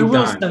send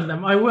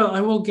them. I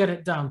will get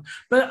it done.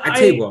 But I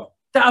tell you what,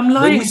 I'm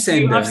lying. When you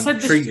send them, I've said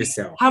this treat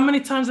yourself. How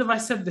many times have I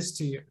said this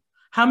to you?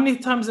 How many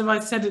times have I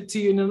said it to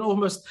you in an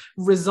almost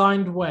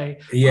resigned way?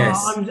 Yes.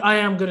 I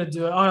am going to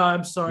do it.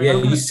 I'm sorry. Yeah,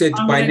 you said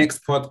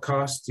next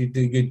podcast, you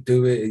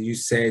do it. You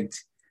said,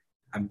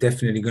 I'm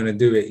definitely going to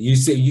do it. You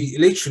said, you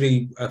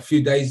literally a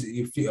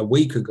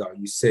week ago,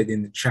 you said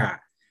in the chat,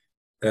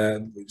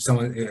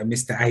 someone,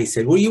 Mr. A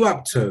said, what are you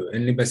up to?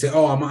 And Limba said,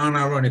 oh, I'm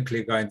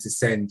unironically going to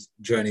send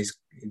Journey's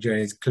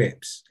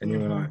clips. And you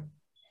were like,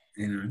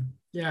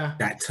 yeah,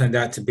 that turned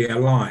out to be a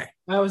lie.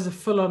 That was a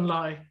full-on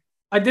lie.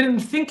 I didn't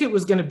think it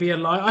was going to be a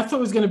lie. I thought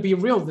it was going to be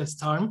real this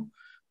time,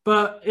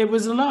 but it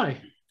was a lie.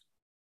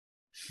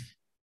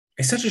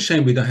 It's such a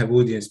shame we don't have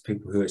audience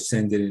people who are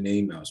sending in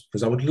emails,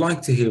 because I would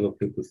like to hear what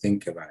people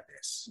think about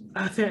this.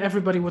 I think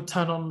everybody would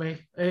turn on me.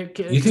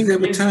 You think they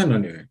would turn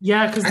on you?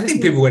 Yeah, because I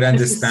think people would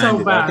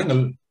understand it. I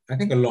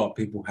think a lot of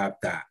people have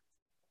that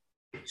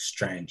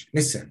strange.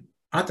 Listen,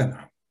 I don't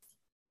know.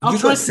 You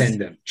got to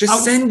send them.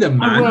 Send them,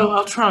 man. I will.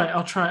 I'll try.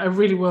 I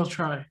really will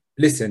try.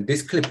 Listen,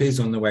 this clip is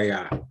on the way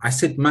out. I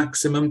said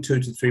maximum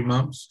 2 to 3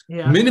 months.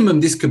 Yeah. Minimum,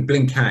 this could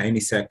blink out any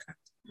second.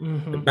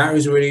 Mm-hmm. The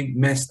battery's already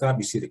messed up.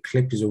 You see the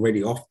clip is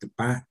already off the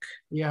back.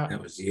 Yeah.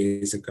 That was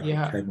years ago.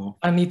 Yeah. It came off.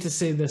 I need to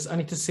see this. I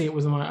need to see it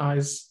with my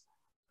eyes.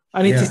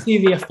 I need to see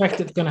the effect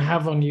it's going to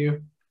have on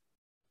you.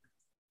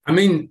 I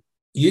mean,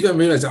 you don't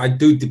realize I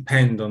do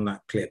depend on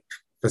that clip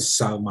for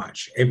so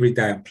much. Every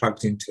day I'm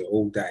plugged into it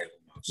all day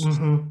almost.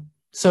 Mm-hmm.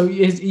 So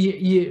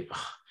you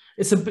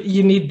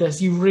need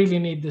this. You really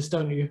need this,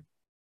 don't you?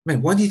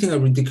 Man, why do you think I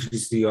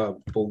ridiculously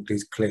bought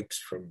these clips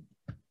from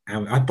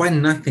Amazon? I buy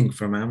nothing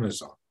from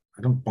Amazon.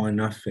 I don't buy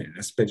nothing,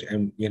 especially,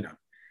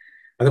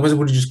 otherwise I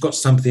would have just got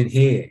something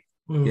here,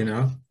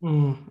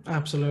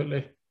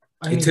 Absolutely.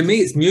 To me,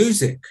 it's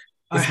music.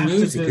 It's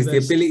music. It's the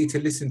ability to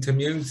listen to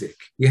music.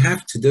 You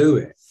have to do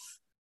it.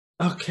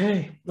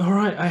 Okay. All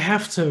right. I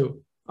have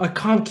to. I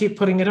can't keep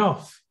putting it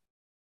off.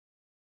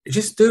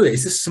 Just do it.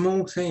 It's a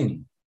small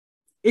thing.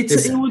 It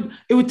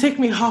would take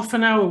me half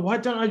an hour. Why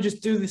don't I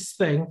just do this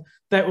thing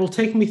that will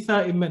take me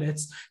 30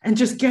 minutes and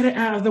just get it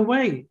out of the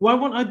way? Why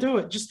won't I do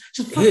it? Just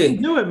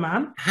fucking do it,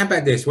 man. How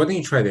about this? Why don't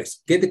you try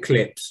this? Get the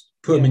clips,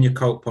 put them in your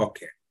coat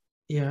pocket.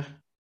 Yeah.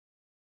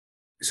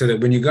 So that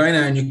when you're going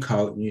out in your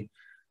coat,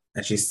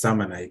 actually it's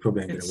summer now, you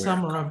probably ain't going to wear it. It's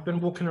summer. I've been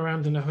walking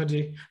around in a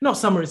hoodie. Not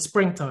summer, it's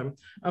springtime.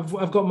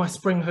 I've got my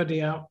spring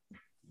hoodie out.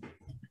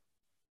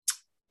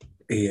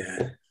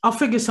 Yeah. I'll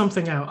figure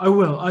something out. I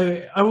will.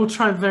 I will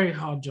try very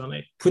hard,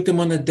 Johnny. Put them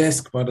on the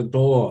desk by the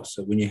door,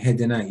 so when you're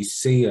heading out, you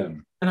see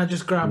them, And I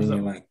just and grab then you're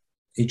them. like,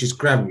 you just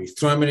grab them, you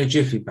throw them in a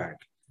jiffy bag,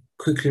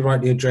 quickly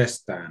write the address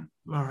down.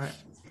 All right.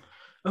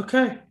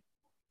 Okay.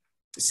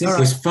 Simple,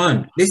 All it's right.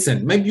 fun.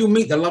 Listen, maybe you'll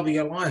meet the love of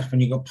your life when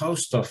you go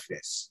post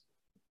office.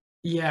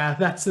 Yeah,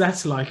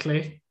 that's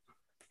likely.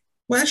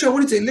 Well, actually, I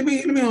wanted to let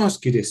me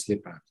ask you this,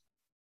 Lipan.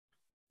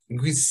 We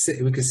could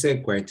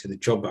segue into the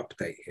job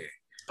update here.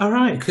 All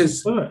right.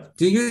 Because Do it.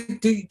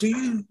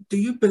 do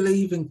you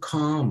believe in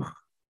karma?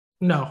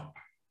 No.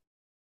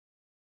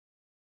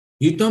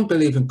 You don't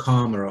believe in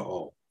karma at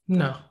all.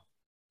 No.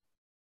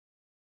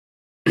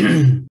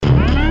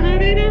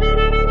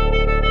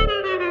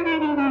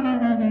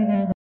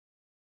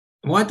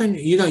 Why don't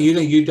you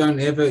don't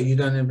ever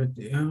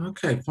oh,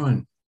 okay,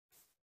 fine.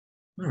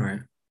 All right.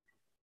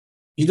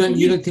 You don't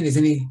think there's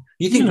any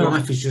you think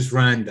life is just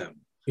random.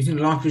 You think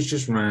life is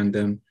just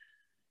random.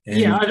 And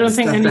yeah, I don't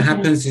think stuff anything that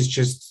happens is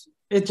just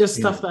it's just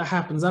stuff that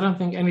happens. I don't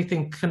think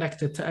anything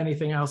connected to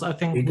anything else. I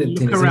think you we don't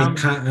think look there's any around.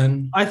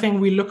 pattern. I think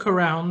we look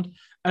around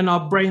and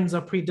our brains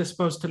are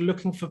predisposed to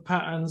looking for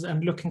patterns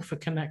and looking for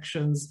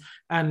connections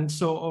and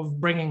sort of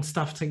bringing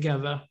stuff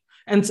together.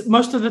 And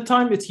most of the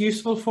time it's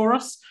useful for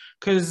us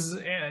because,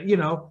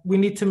 we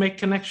need to make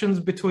connections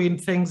between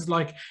things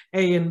like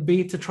A and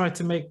B to try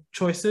to make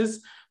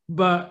choices.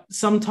 But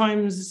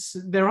sometimes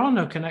there are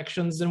no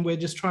connections and we're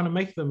just trying to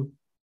make them.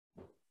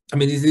 I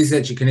mean, this is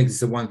actually connected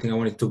to one thing I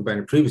wanted to talk about in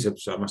the previous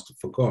episode. I must have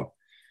forgot.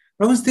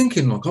 But I was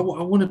thinking, like, I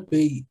want to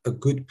be a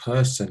good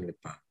person,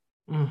 Lipan.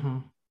 Mm-hmm.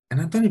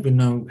 And I don't even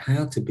know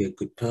how to be a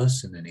good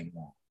person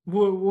anymore.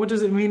 What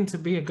does it mean to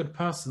be a good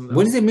person, though?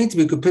 What does it mean to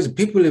be a good person?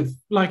 People have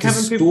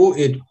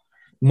distorted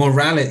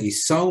morality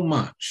so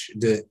much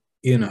that,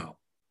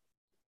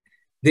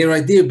 their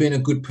idea of being a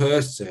good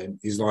person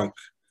is like,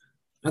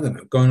 I don't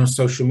know, going on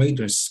social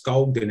media and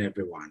scolding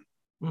everyone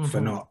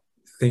for not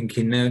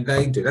thinking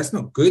they do. That's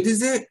not good,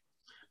 is it?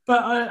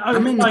 But I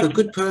mean, like a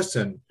good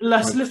person.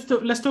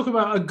 Let's talk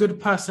about a good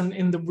person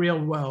in the real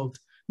world,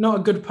 not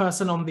a good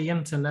person on the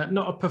internet,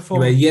 not a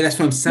performer. Yeah, that's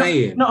what I'm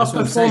saying. Not a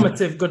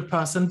performative good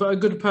person, but a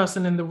good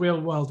person in the real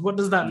world. What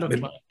does that look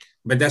like?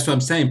 But that's what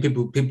I'm saying.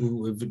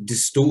 People have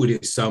distorted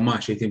it so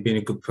much. They think being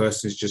a good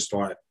person is just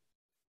like,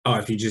 oh,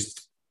 if you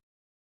just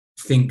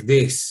think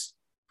this,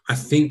 I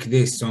think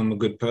this, so I'm a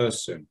good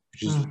person,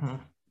 which is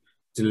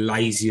the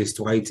laziest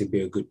way to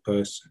be a good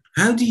person.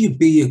 How do you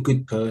be a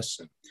good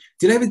person?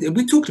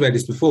 We talked about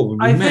this before when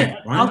we met,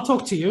 right? I'll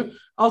talk to you.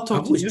 I've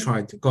always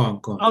tried to. Go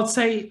on. I'll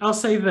say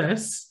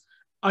this.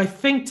 I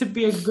think to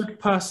be a good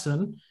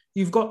person,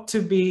 you've got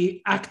to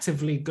be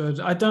actively good.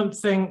 I don't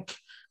think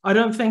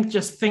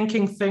just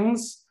thinking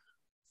things.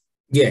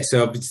 Yes,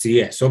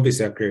 obviously, I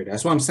agree with that.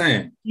 That's what I'm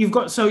saying. You've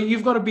got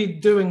to be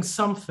doing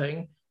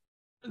something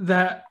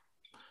that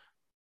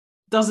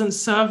doesn't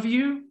serve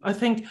you. I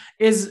think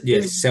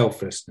is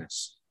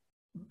selflessness.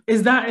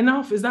 Is that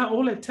enough? Is that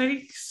all it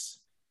takes?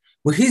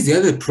 Well, here's the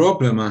other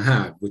problem I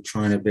have with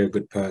trying to be a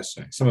good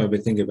person. Something I've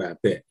been thinking about a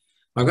bit.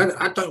 Like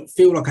I don't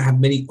feel like I have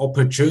many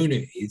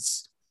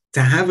opportunities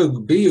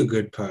to be a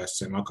good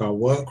person. Like I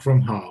work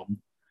from home.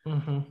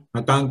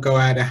 I don't go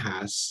out of the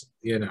house.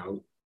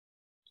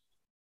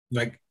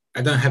 Like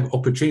I don't have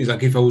opportunities.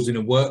 Like if I was in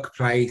a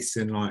workplace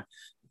and like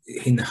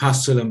in the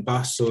hustle and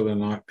bustle and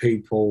like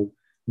people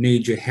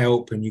need your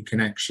help and you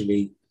can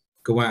actually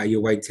go out of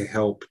your way to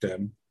help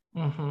them.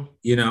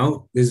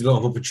 There's a lot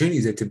of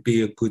opportunities there to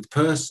be a good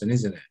person,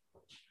 isn't it?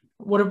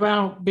 What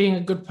about being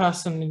a good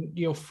person in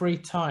your free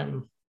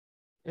time?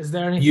 Is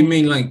there anything you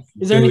mean like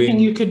is there anything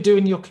you could do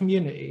in your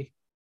community?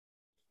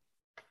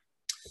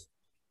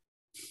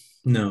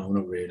 No,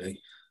 not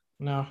really.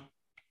 No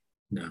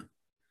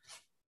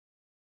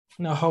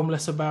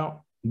homeless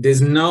about?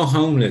 There's no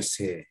homeless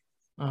here.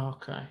 Oh,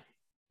 okay.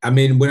 I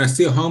mean, when I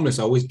see a homeless,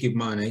 I always give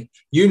money.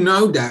 You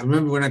know that.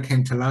 Remember when I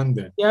came to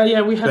London?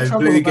 Yeah, we had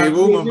trouble. We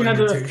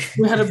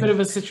had a bit of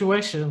a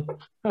situation.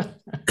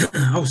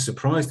 I was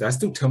surprised. I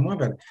still tell my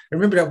about it. I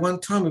remember that one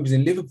time it was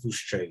in Liverpool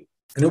Street,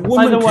 and a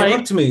woman came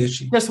up to me.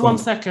 Just 1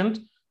 second.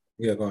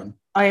 Yeah, go on.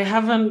 I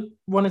haven't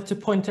wanted to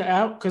point it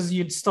out because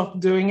you'd stopped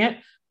doing it,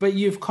 but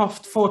you've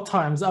coughed 4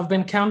 times. I've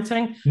been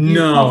counting.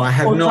 No, I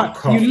have not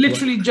coughed. You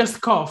literally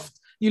just coughed.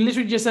 You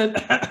literally just said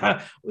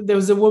there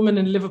was a woman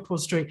in Liverpool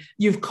Street.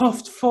 You've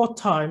coughed 4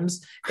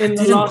 times in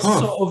the last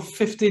sort of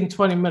 15,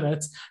 20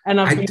 minutes. And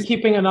I've been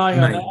keeping an eye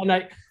on it.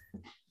 And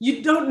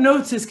you don't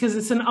notice because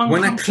it's an unconscious...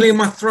 When I clear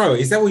my throat,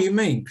 is that what you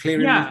mean?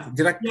 Did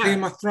I clear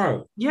my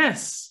throat?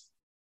 Yes.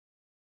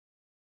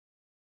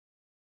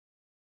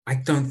 I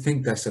don't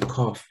think that's a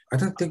cough. I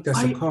don't think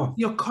that's a cough.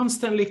 You're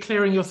constantly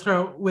clearing your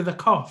throat with a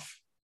cough.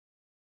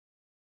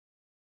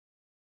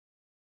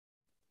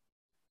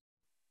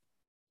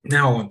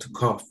 Now I want to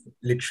cough,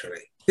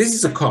 literally. This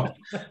is a cough.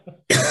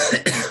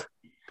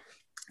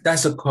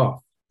 That's a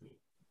cough.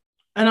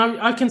 And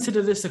I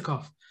consider this a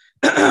cough.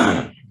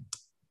 Blah,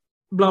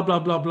 blah,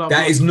 blah, blah.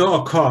 That is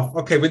not a cough.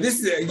 Okay, but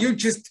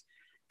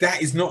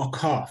that is not a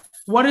cough.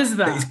 What is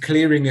that? That is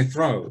clearing your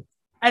throat.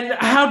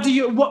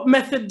 And what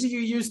method do you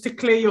use to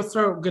clear your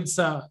throat, good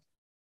sir?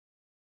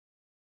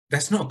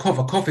 That's not a cough.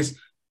 A cough is,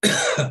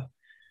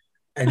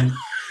 and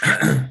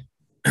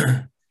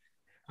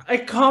I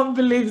can't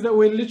believe that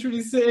we're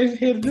literally sitting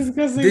here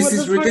discussing. This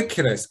is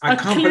ridiculous. I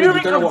can't believe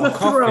you don't know what a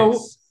cough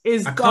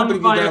is. I can't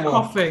believe you don't know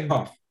what a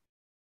cough.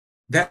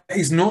 That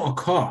is not a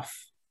cough.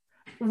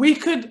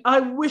 I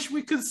wish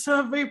we could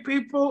survey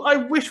people. I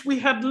wish we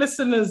had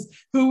listeners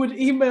who would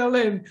email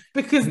in,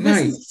 because this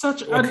is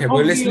such an okay,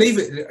 well, let's leave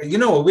it. You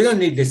know what? We don't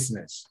need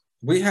listeners.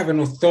 We have an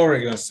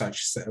authority on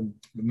such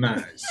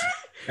matters.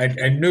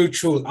 a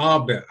neutral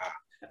arbiter.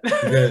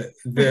 The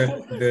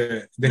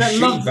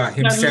Shiva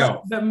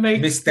himself, that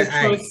makes Mr. the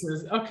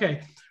choices. A.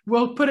 Okay,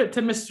 we'll put it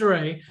to Mr.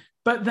 A,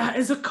 but that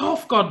is a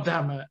cough,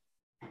 goddammit.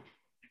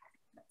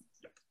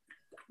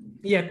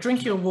 Yeah,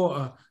 drink your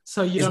water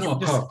so you don't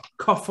just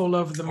cough all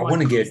over the mic. I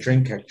want to get a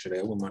drink, actually.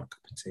 I want my cup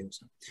of tea or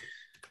something.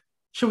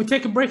 Should we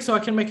take a break so I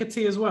can make a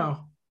tea as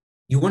well?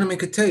 You want to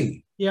make a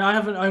tea? Yeah,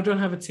 I don't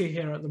have a tea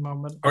here at the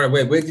moment. All right,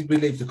 wait, where did we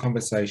leave the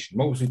conversation?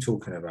 What was we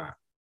talking about?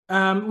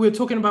 We were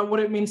talking about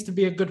what it means to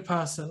be a good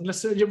person.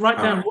 Let's write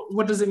down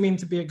what does it mean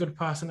to be a good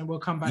person, and we'll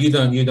come back. You're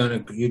not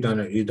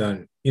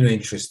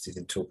interested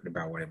in talking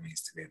about what it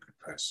means to be a good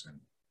person.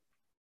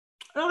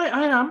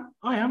 I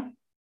am.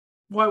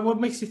 Why? What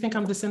makes you think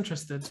I'm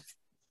disinterested?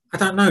 I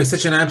don't know. It's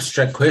such an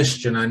abstract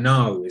question. I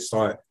know. It's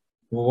like,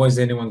 well, what is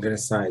anyone going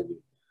to say?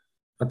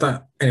 I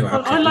don't. Anyway,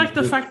 I like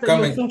the fact that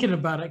you're thinking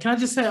about it. Can I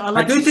just say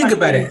I do think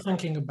about it.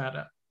 Thinking about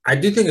it. I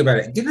do think about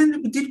it.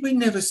 Did we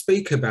never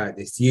speak about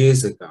this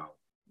years ago?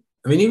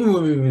 I mean, even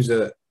when we was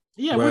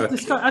we've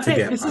discussed. I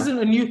think this isn't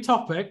a new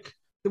topic.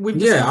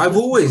 I've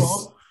always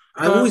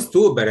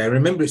thought about it. I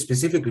remember it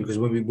specifically because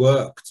when we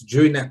worked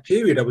during that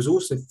period, I was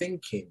also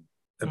thinking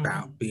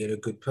about being a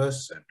good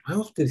person. I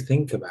often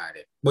think about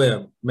it.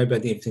 Well, maybe I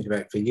didn't think about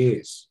it for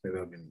years. Maybe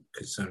I've been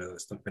concerned with other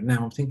stuff, but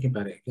now I'm thinking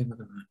about it again. I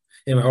don't know.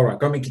 Anyway, all right,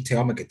 go make a tea.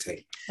 I'll make a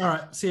tea. All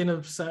right, see you in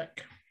a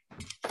sec.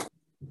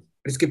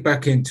 Let's get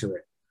back into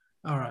it.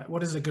 All right,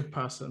 what is a good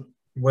person?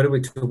 What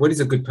is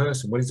a good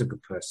person? What is a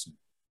good person?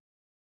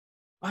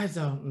 I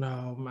don't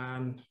know,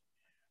 man.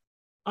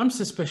 I'm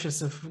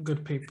suspicious of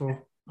good people.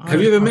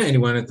 Have you ever met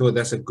anyone and thought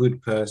that's a good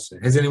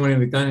person? Has anyone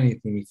ever done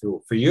anything you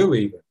thought, for you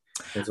even?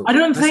 I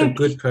don't think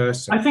that's a good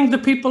person. I think the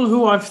people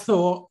who I've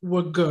thought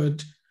were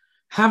good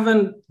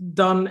haven't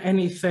done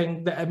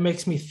anything that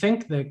makes me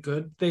think they're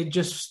good. They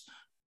just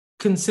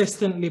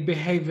consistently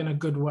behave in a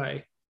good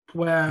way.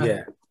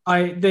 Where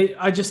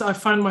I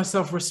find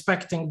myself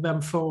respecting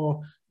them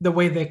for the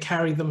way they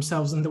carry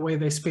themselves and the way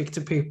they speak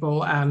to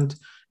people and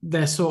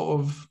their sort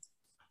of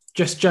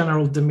just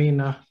general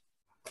demeanor.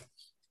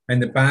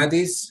 And the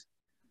baddies?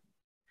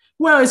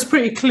 Well, it's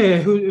pretty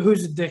clear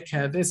who's a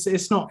dickhead.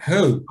 It's not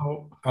who.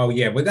 Oh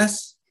yeah, but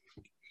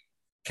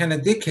can a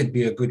dickhead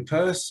be a good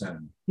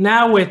person?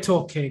 Now we're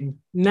talking.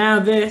 Now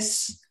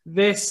this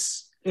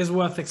is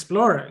worth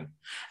exploring.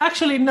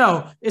 Actually,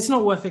 no, it's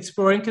not worth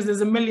exploring because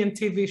there's a million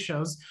TV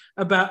shows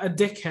about a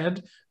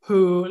dickhead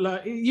who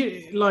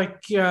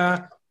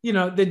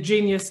the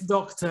genius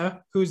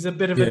doctor who's a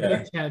bit of a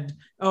dickhead.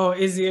 Oh,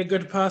 is he a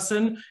good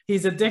person?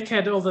 He's a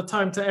dickhead all the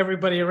time to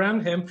everybody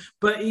around him,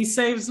 but he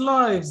saves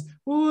lives.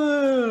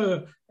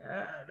 Whoa.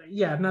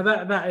 No,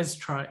 that is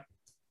trite.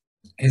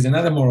 Here's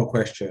another moral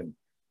question.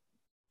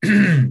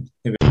 Cleared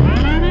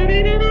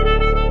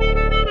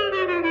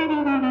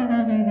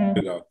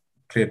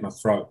my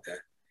throat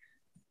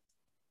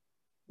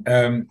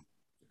there.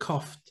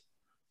 Coughed.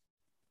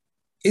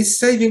 Is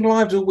saving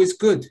lives always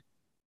good?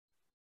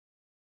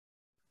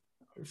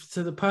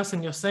 To the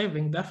person you're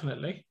saving,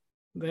 definitely.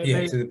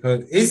 To the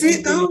person. Is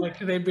it though?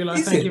 They'd be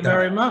like, thank you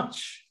very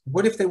much.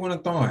 What if they want to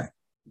die?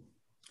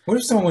 What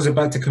if someone was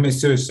about to commit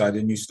suicide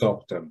and you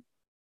stopped them?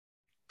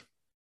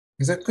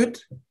 Is that good?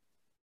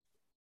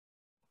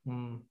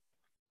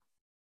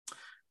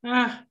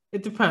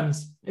 It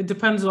depends. It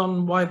depends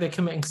on why they're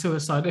committing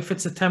suicide. If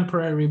it's a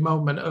temporary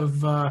moment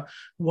of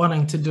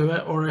wanting to do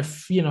it, or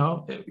if,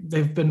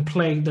 they've been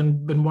plagued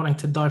and been wanting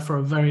to die for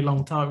a very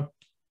long time.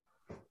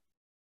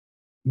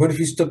 What if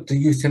you stop the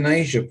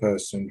euthanasia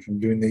person from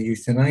doing the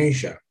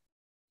euthanasia?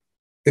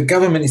 The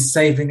government is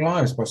saving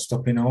lives by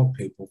stopping old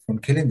people from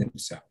killing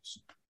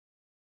themselves.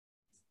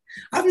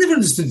 I've never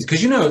understood this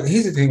because,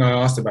 here's the thing I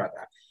asked about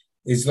that.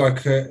 It's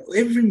like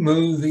every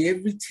movie,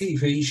 every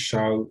TV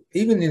show,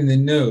 even in the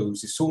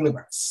news, it's all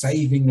about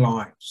saving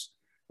lives.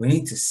 We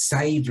need to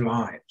save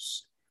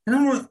lives. And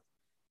I'm like,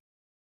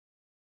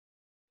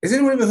 has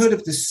anyone ever heard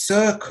of the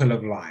circle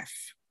of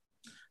life?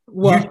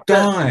 Well, you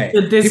die.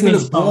 The Disney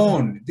People are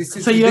born.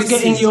 So you're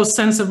getting your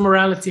sense of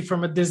morality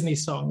from a Disney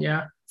song,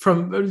 yeah?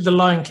 From The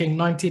Lion King,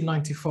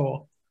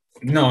 1994.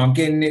 No, I'm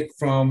getting it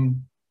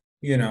from,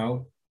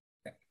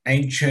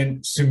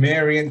 ancient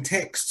Sumerian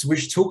texts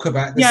which talk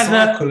about the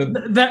circle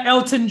of... that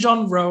Elton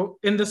John wrote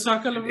in The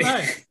Circle of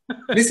Life.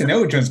 Listen,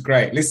 Elton John's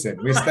great. Listen,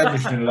 we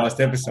established in the last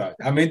episode.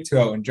 I'm into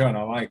Elton John.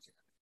 I like it.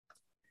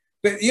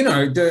 But,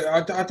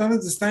 I don't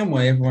understand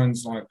why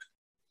everyone's like...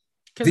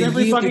 Because The year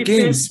everybody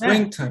begins, fears death.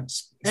 springtime.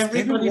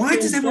 Everybody Why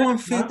fears does everyone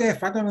death, fear man.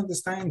 death? I don't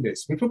understand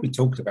this. We probably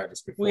talked about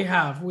this before. We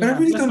have. But I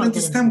really Let's don't not get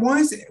understand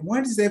into it.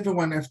 why does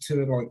everyone have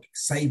to like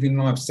saving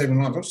lives?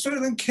 I'm sorry, I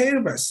don't care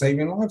about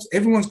saving lives.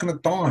 Everyone's gonna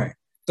die.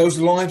 Those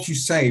lives you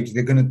saved,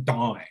 they're gonna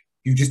die.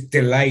 You just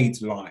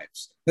delayed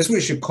lives. That's what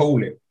you should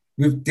call it.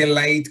 We've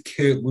delayed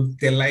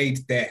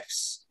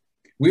deaths.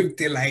 We've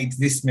delayed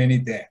this many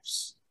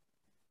deaths.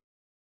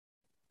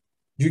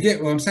 You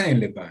get what I'm saying,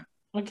 Liban?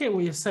 I get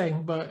what you're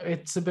saying, but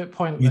it's a bit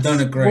pointless. You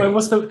don't agree?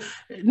 Well,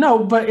 no,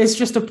 but it's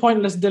just a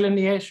pointless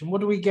delineation.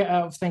 What do we get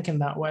out of thinking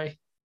that way?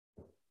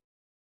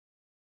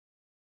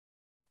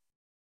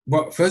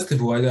 Well, first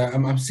of all,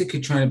 I'm sick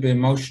of trying to be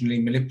emotionally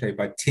manipulated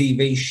by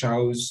TV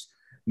shows,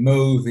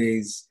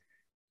 movies,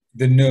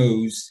 the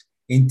news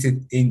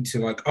into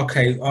like,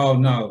 okay, oh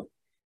no,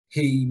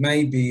 he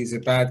maybe is a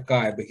bad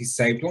guy, but he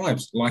saved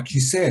lives, like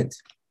you said.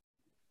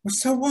 Well,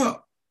 so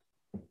what?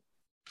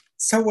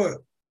 So what?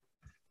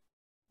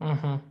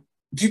 Mm-hmm.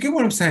 Do you get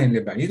what I'm saying,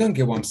 Liban? You don't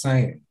get what I'm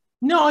saying.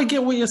 No, I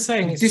get what you're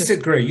saying. You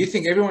disagree. You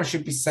think everyone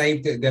should be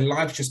saved, their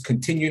lives just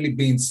continually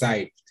being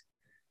saved,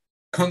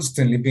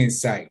 constantly being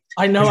saved.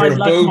 I know I'd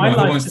like my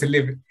life who wants to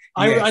live.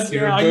 Yes,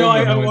 I know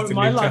I want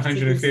my life to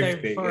be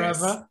saved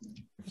forever.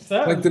 Yes.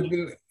 Like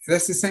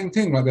that's the same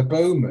thing, like the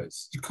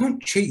boomers. You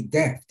can't cheat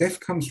death. Death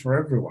comes for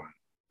everyone.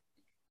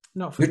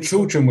 Not for your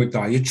children would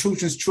die. Your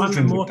children's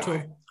children would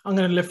die. I'm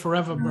going to live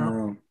forever, bro.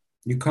 No,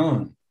 you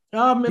can't.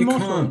 I'm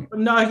immortal.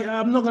 No,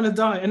 I'm not going to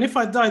die. And if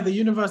I die, the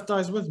universe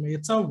dies with me.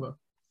 It's over.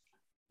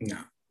 No,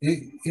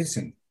 it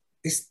isn't.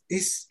 It's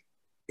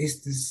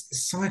the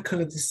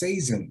cycle of the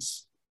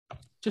seasons.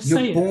 Just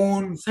say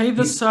born. Say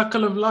the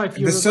circle of life.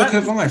 The circle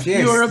of life,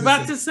 yes. You were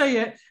about to say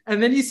it,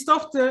 and then you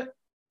stopped it.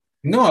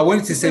 No, I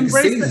wanted to say the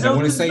seasons. I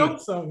want to say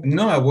song.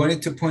 No, I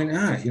wanted to point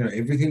out,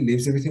 everything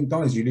lives, everything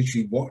dies. You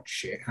literally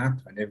watch it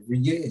happen every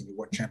year. You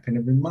watch it happen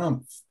every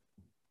month.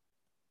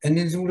 And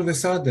then all of a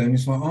sudden,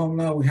 it's like, oh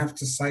no, we have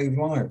to save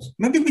lives.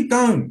 Maybe we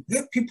don't.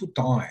 Let people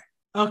die.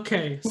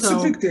 Okay, what's the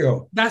big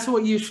deal? That's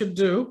what you should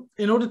do.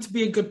 In order to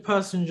be a good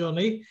person,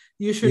 Johnny,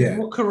 you should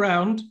walk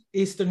around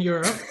Eastern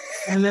Europe,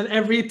 and then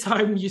every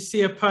time you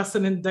see a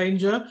person in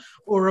danger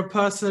or a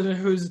person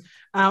who's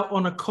out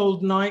on a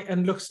cold night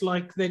and looks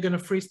like they're going to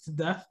freeze to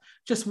death,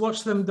 just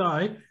watch them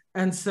die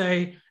and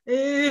say,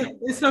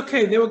 it's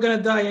okay. They were going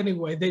to die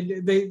anyway.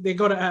 They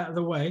got it out of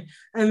the way.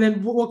 And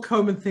then walk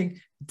home and think,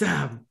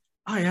 damn,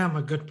 I am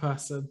a good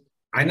person.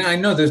 I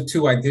know those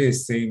two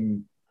ideas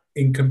seem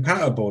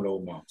incompatible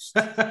almost.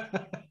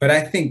 But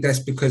I think that's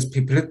because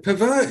people have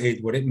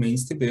perverted what it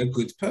means to be a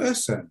good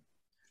person.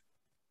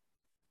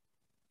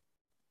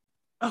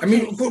 Okay. I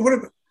mean, what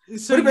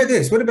about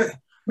this? What about this?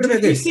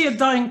 If you see a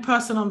dying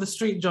person on the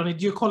street, Johnny,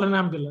 do you call an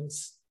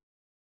ambulance?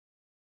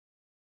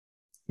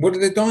 What are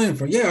they dying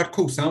for? Yeah, I'd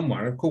call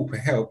someone. I'd call for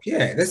help.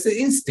 Yeah, that's the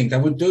instinct. I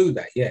would do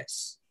that,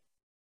 yes.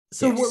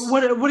 So yes.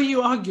 What are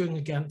you arguing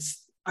against?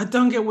 I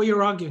don't get what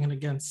you're arguing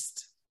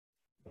against.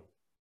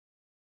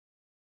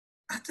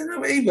 I don't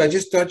know either. I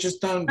just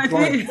don't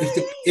like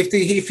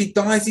if he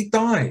dies, he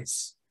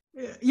dies.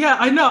 Yeah,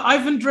 I know.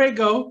 Ivan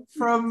Drago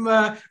from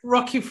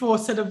Rocky IV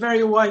said a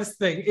very wise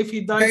thing. If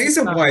he dies, it is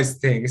a wise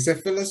thing.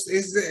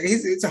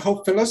 It's a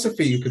whole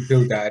philosophy you could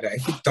build out of.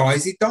 If he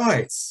dies, he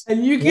dies.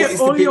 And you get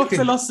all your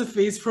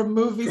philosophies from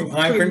movies between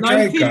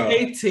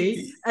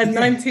 1980 and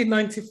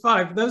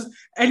 1995.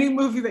 Any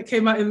movie that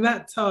came out in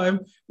that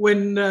time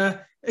when.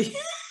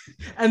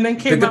 And then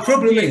came out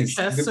on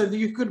VHS, so that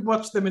you could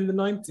watch them in the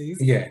 90s.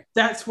 Yeah.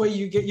 That's where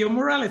you get your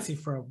morality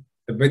from.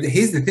 But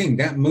here's the thing,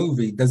 that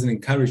movie doesn't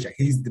encourage that.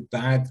 He's the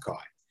bad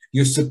guy.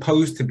 You're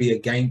supposed to be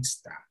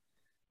against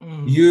that.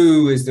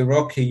 You, as the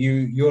Rocky,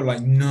 you're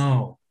like,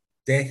 no,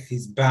 death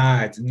is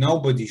bad.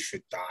 Nobody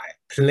should die.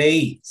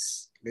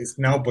 Please. There's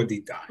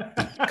nobody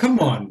die. Come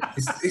on.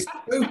 It's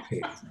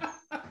stupid.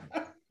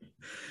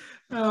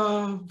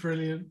 Oh,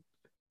 brilliant.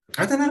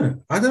 I don't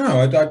know.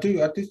 I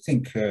do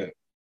think...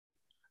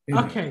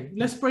 Okay,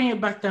 let's bring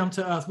it back down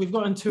to Earth. We've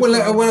gotten too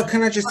well,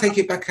 can I just take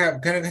it back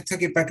out? Can I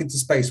take it back into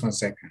space 1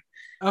 second?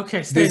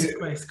 Okay, stay in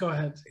space. Go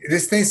ahead.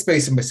 Let's stay in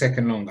space a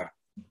second longer.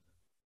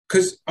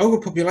 Because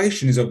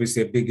overpopulation is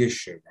obviously a big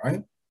issue,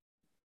 right?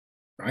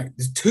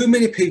 There's too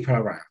many people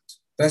around.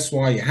 That's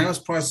why your house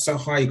price is so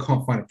high, you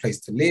can't find a place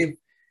to live.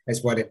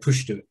 That's why they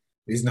push to it.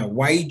 There's no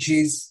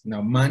wages,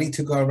 no money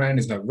to go around.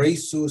 There's no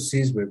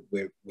resources.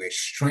 We're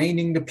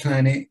straining the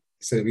planet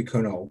so that we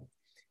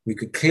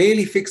could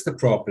clearly fix the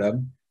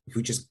problem if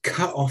we just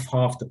cut off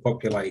half the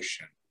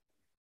population.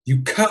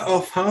 You cut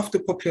off half the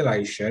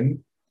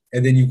population,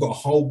 and then you've got a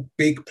whole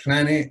big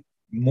planet,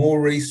 more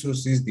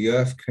resources, the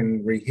Earth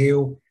can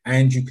reheal,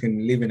 and you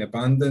can live in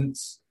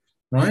abundance,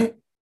 right?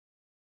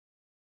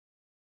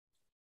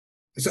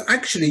 So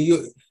actually,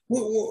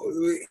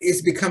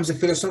 it becomes a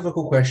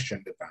philosophical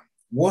question about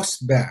what's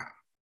better?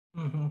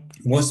 Mm-hmm.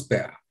 What's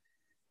better?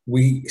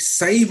 We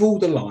save all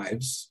the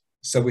lives,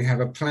 so we have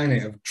a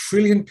planet of 1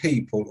 trillion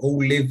people all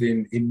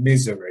living in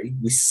misery.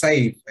 We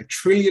save 1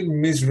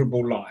 trillion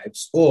miserable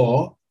lives.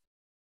 Or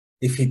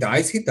if he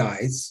dies, he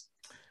dies.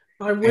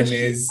 I And wish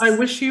there's I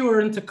wish you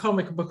were into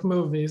comic book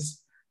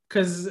movies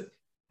because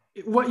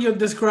what you're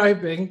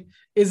describing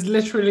is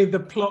literally the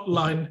plot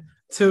line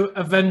to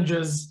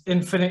Avengers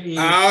Infinity.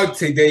 oh,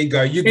 see, there you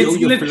go. You get all It's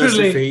your literally,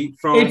 philosophy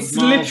from it's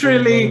Marvel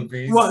literally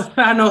movies. what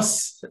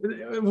Thanos,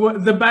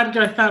 what the bad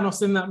guy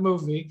Thanos in that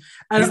movie.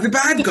 And He's the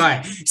bad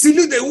guy. See,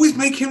 look, they always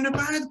make him the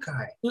bad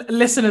guy.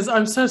 listeners,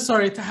 I'm so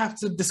sorry to have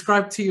to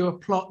describe to you a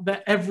plot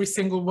that every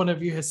single one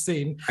of you has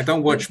seen. I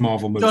don't watch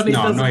Marvel movies. Johnny No,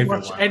 not doesn't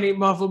watch everyone. any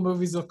Marvel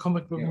movies or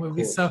comic book Yeah, of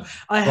movies, course. so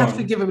I Go have to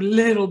on. give a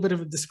little bit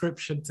of a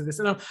description to this.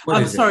 And What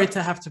I'm is it? sorry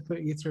to have to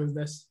put you through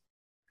this.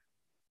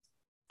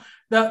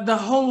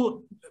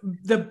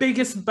 The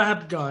biggest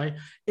bad guy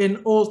in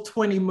all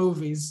 20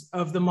 movies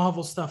of the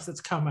Marvel stuff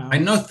that's come out. I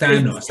know is this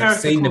Thanos. I've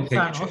character seen the called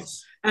Thanos.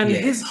 pictures. And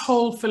Yes. his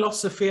whole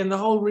philosophy and the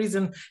whole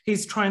reason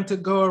he's trying to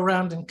go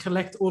around and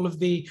collect all of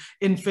the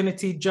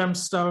infinity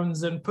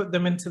gemstones and put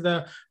them into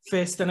the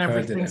fist and Heard of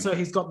everything. them. So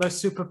he's got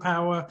those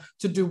superpower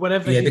to do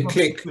whatever Yeah, he the wants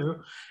click. to do.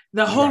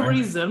 The whole Right.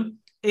 reason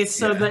is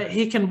so Yeah. that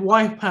he can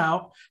wipe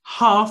out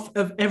half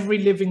of every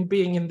living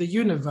being in the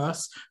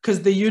universe because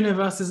the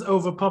universe is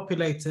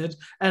overpopulated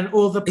and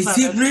all the Is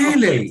planets it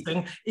really? are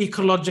facing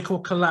ecological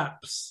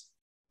collapse.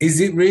 Is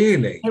it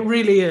really? It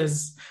really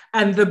is.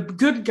 And the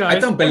good guys, I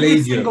don't every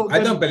believe you. single I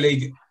good- don't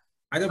believe you.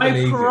 I don't I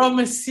believe you.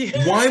 promise you.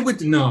 Why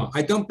would no?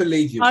 I don't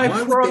believe you. I Why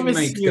would they promise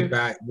make you the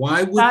bad?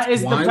 Why would That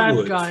is the why bad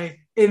would, guy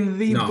in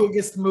the No.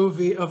 biggest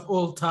movie of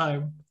all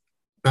time.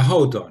 But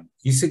hold on.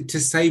 You said to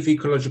save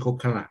ecological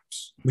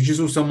collapse, which is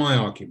also my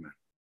argument.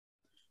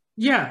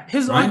 Yeah,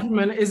 his Right?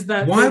 argument is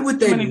that Why there's would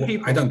too they? many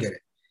people. I don't get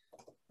it.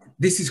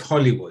 This is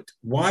Hollywood.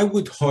 Why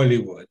would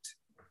Hollywood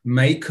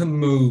make a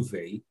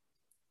movie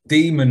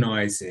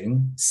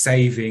demonizing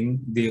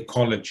saving the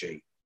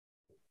ecology?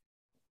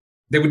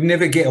 They would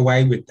never get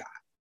away with that.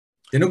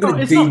 They're not going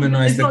to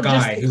demonize the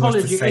guy who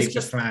wants to save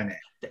the planet.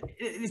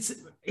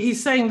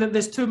 He's saying that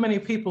there's too many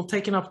people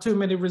taking up too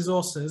many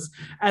resources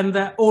and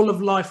that all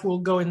of life will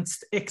go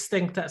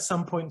extinct at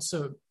some point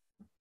soon.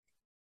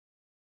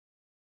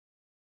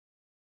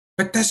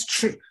 But that's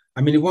true.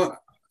 I mean, what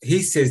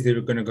he says they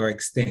were going to go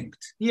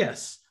extinct.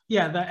 Yes.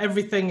 Yeah, that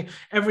everything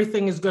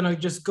is going to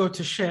just go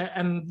to shit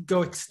and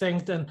go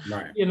extinct. And,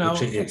 Right. you know,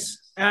 Which it is.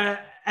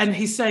 and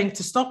he's saying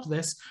to stop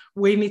this,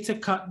 we need to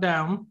cut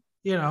down,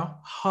 you know,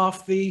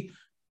 half the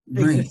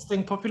Right.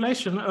 existing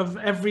population of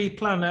every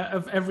planet,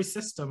 of every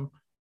system.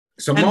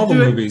 So And Marvel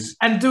do it- movies,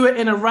 And do it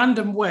in a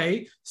random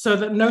way so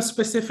that no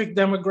specific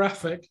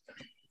demographic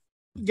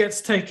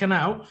gets taken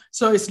out.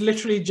 So it's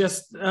literally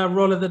just a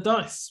roll of the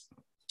dice.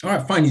 all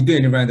right, fine, you're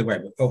doing it around the way,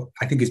 but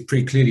I think it's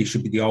pretty clearly it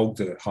should be the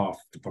older half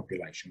of the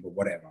population, but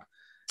whatever.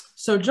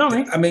 So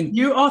Johnny, I mean,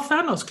 you are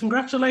Thanos.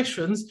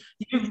 Congratulations.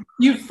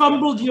 You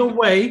fumbled your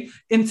way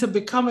into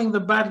becoming the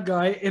bad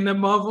guy in a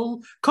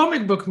Marvel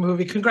comic book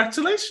movie.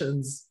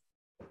 Congratulations.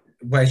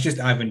 well, it's just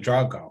Ivan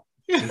Drago.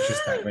 It's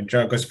just Ivan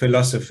Drago's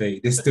philosophy.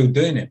 They're still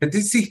doing it. But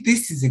this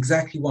is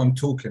exactly what I'm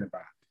talking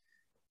about.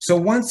 So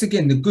once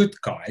again, the good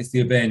guys, the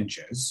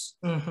Avengers,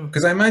 Mhm.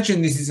 because I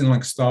imagine this isn't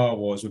like Star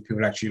Wars where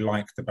people actually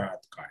like the bad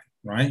guy,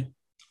 right?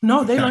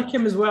 No, they Okay. like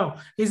him as well.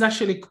 He's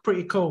actually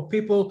pretty cool.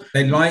 People,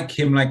 They like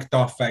him like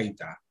Darth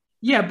Vader.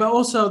 yeah, but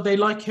also they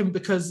like him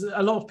because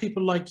a lot of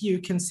people like you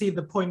can see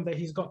the point that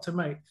he's got to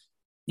make.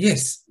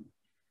 Yes.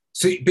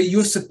 So, but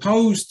you're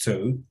supposed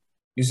to,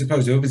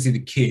 obviously the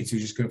kids who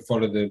are just going to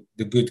follow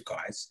the good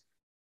guys,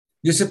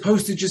 you're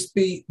supposed to just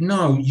be,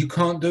 no, you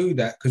can't do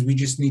that because we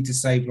just need to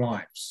save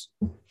lives.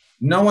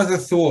 No other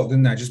thought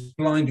than that, just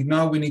blindly,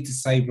 no, we need to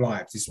save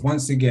lives. It's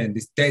once again,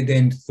 this dead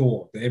end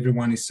thought that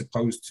everyone is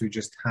supposed to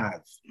just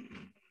have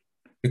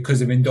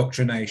because of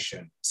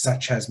indoctrination,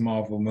 such as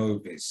Marvel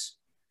movies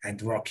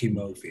and Rocky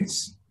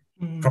movies,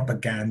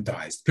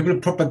 propagandized. People are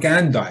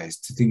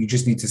propagandized to think you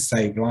just need to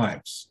save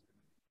lives.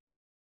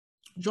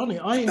 Johnny,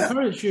 I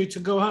encourage you to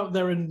go out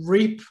there and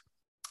reap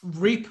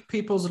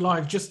people's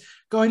lives. Just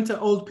go into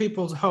old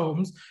people's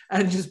homes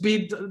and just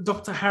be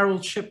Dr.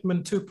 Harold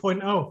Shipman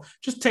 2.0.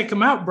 Just take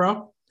them out,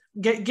 bro.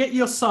 Get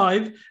your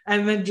scythe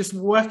and then just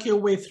work your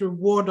way through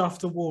ward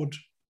after ward.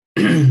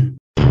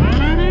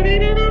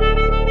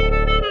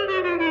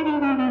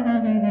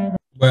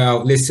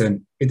 Well,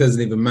 listen, it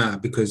doesn't even matter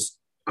because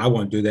I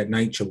won't do that.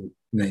 Nature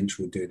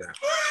will do that.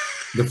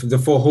 The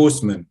four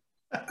horsemen.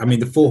 I mean,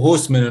 the four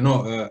horsemen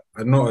are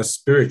not a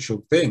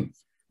spiritual thing.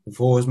 The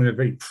four horsemen are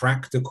very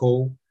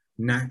practical,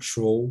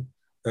 natural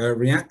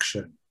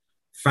reaction.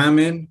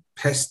 Famine,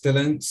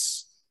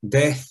 pestilence,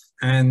 death,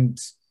 and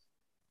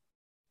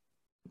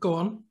Go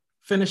on,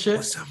 finish it.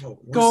 what's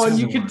Go on, the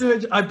you other can one? do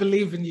it. I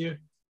believe in you.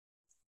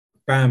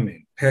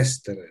 Famine,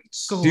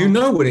 pestilence. Go Do you on.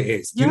 know what it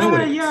is? Do you know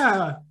what it is?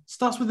 Yeah.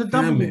 Starts with a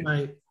W, Famine.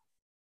 mate.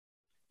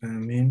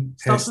 Famine,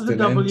 Starts with a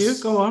W.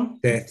 pestilence, Go on.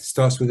 death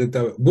starts with a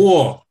W.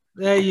 War.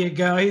 There you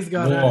go. He's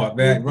got War, it.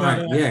 that, He's got right,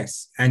 it.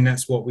 yes. And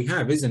that's what we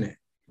have, isn't it?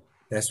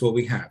 That's what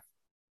we have.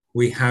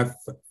 We have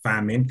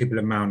famine, people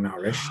are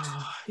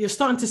malnourished. You're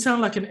starting to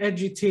sound like an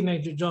edgy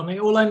teenager, Johnny.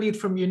 All I need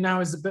from you now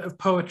is a bit of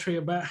poetry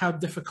about how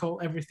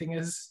difficult everything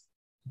is.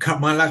 Cut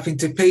my life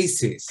into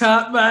pieces.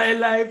 Cut my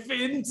life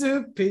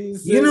into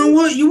pieces. You know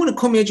what? You want to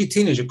call me edgy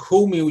teenager?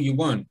 Call me all you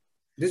want.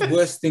 There's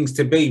worse things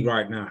to be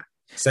right now,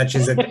 such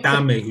as a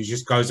dummy who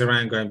just goes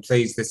around going,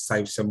 "Please, let's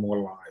save some more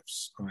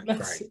lives." All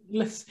right,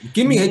 let's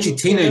give me edgy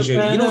teenager.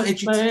 You know,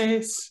 edgy.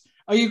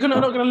 Are you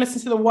not going to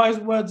listen to the wise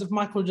words of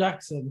Michael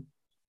Jackson?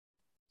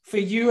 For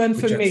you and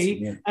for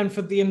me, and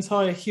for the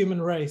entire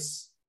human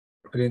race.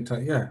 For the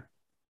entire, yeah.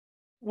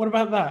 What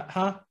about that,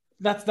 huh?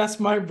 That's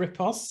my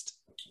riposte.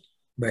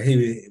 But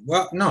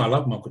no, I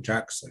love Michael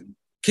Jackson.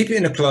 Keep it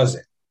in the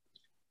closet.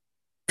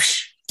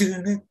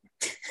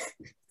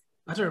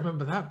 I don't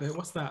remember that bit.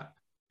 What's that?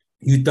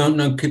 You don't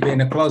know Keep It in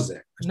the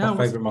Closet? It's my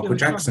favorite Michael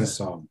Jackson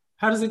song.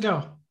 How does it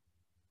go?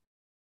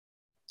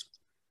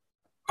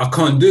 I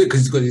can't do it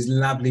because it's got these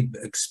lovely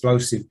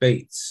explosive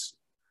beats.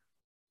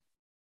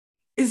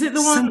 Is it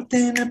the one?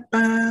 Something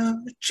about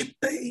you,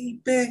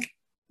 baby,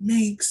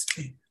 makes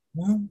me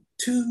want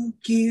to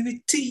give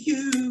it to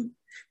you.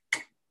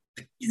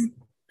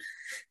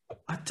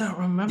 I don't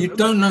remember. You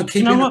don't know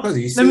Keep It in the Closet? Are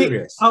you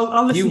serious?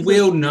 I'll listen. You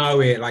will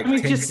know it like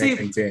 10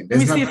 seconds in. Let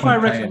me see if I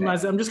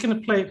recognize it. I'm just going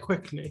to play it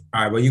quickly.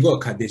 All right, well, you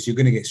got to cut this. You're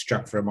going to get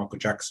struck for a Michael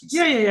Jackson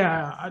song.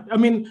 Yeah. I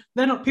mean,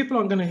 people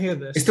aren't going to hear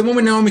this. It's the one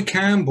with Naomi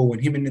Campbell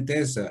and him in the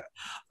desert.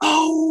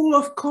 Oh,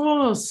 of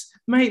course.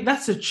 Mate,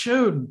 that's a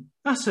tune.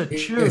 That's a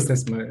tune. Yes,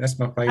 that's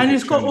my favorite. And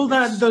it's got all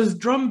those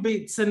drum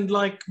beats and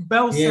like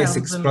bell sounds. Yes,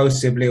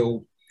 explosive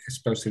little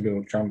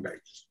drum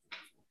beats.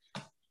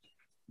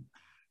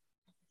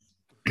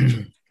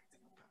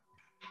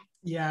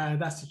 Yeah,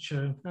 that's a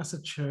tune.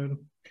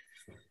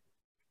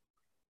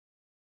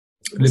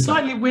 The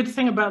slightly weird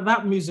thing about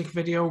that music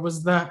video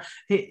was that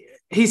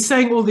he's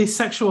saying all these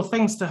sexual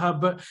things to her,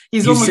 but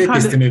he's almost said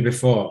this to me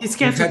before. He's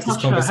scared to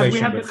touch her. Have we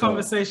had this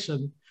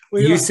conversation?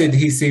 You said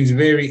he seems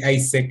very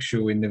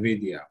asexual in the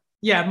video.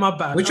 Yeah, my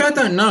bad. Which I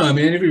don't know. I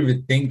mean, I never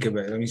even think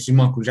about it. I mean, see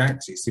Michael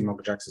Jackson.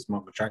 Michael Jackson's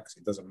Michael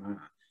Jackson. It doesn't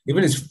matter.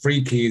 Even as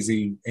freaky as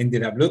he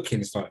ended up looking,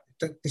 it's like,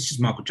 this is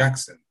Michael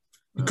Jackson.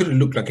 He could have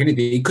looked like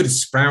anything. He could have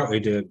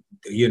sprouted,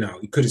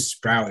 he could have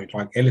sprouted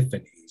like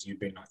elephant ears. You'd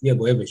been like, yeah,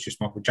 whatever, it's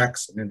just Michael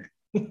Jackson,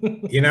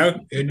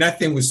 isn't it?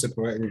 Nothing was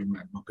separated from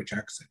Michael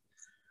Jackson.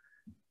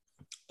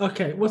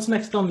 Okay, what's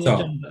next on the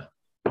agenda?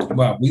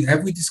 Well,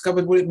 have we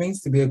discovered what it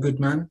means to be a good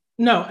man?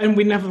 No, and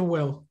we never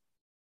will.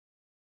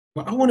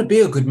 Well, I want to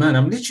be a good man.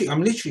 I'm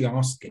literally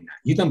asking that.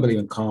 You don't believe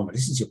in karma.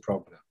 This is your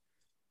problem.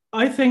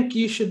 I think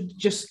you should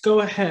just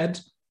go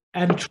ahead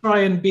and try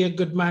and be a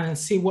good man and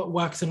see what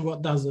works and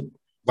what doesn't.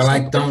 Well,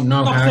 I don't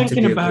know how to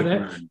be a good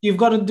man. You've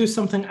got to do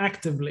something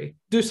actively.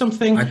 Do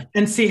something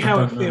and see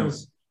how it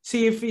feels.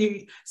 See if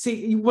you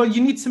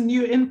need some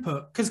new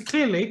input, because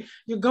clearly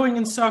you're going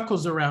in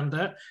circles around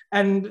it,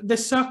 and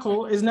this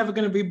circle is never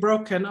going to be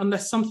broken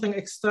unless something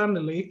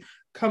externally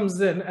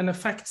comes in and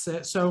affects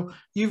it. So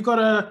you've got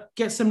to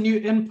get some new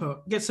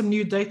input, get some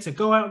new data,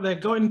 go out there,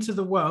 go into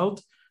the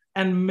world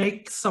and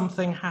make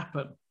something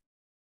happen.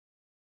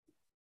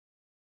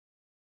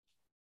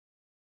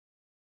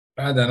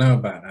 I don't know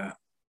about that.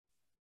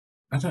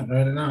 I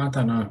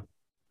don't know.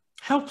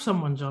 Help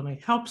someone, Johnny.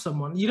 Help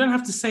someone. You don't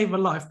have to save a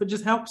life, but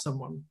just help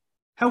someone.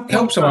 Help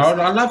someone.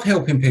 I love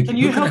helping people. Can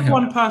you help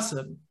one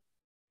person?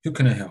 Who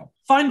can I help?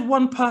 Find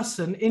one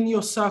person in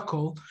your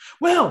circle.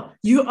 Well,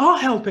 you are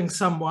helping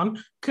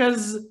someone,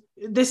 because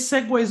this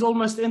segues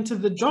almost into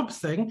the job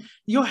thing.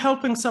 You're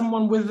helping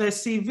someone with their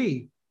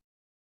CV.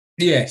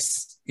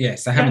 Yes.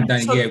 I haven't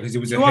done it yet because it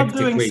was a hectic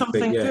week. You are doing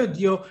something good.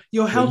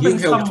 You're helping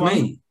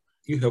someone.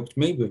 You helped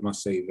me with my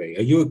CV.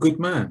 Are you a good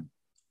man?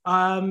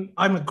 I'm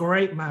a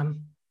great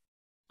man.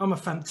 I'm a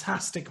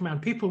fantastic man.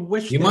 People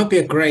wish you might be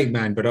a great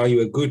man, but are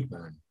you a good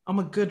man? I'm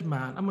a good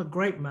man. I'm a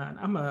great man.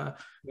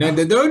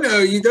 No,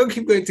 you don't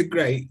keep going to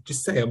great.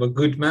 Just say I'm a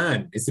good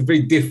man. It's a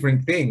very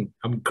different thing.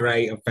 I'm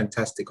great. I'm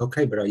fantastic.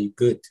 Okay, but are you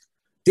good?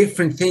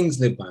 Different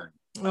things, Liban.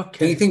 Okay.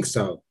 Don't you think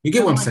so? You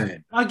get what I'm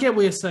saying? I get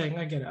what you're saying.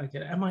 I get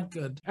it. Am I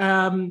good?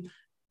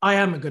 I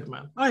am a good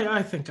man.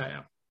 I think I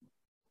am.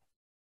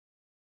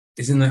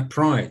 Isn't that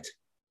pride?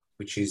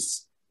 Which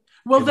is...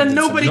 Well, then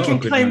nobody can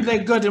claim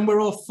they're good and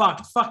we're all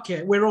fucked. Fuck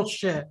it. We're all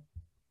shit.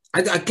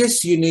 I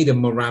guess you need a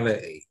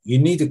morality. You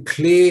need a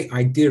clear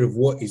idea of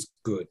what is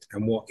good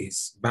and what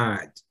is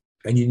bad.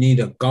 And you need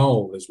a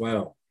goal as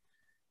well,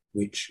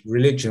 which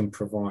religion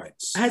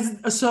provides.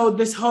 So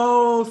this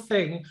whole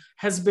thing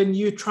has been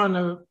you trying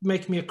to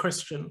make me a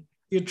Christian.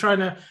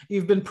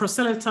 You've been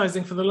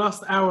proselytizing for the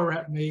last hour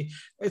at me,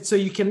 so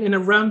you can, in a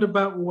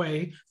roundabout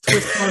way,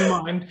 twist my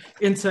mind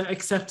into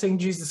accepting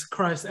Jesus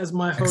Christ as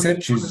my holy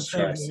Accept Jesus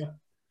Christ.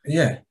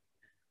 Yeah.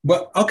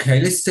 But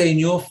okay, let's say in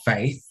your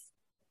faith,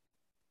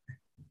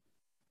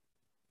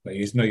 well,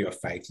 it's not your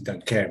faith, you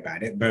don't care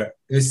about it, but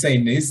let's say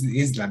in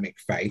Islamic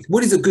faith,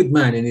 what is a good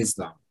man in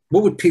Islam?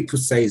 What would people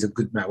say is a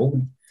good man? What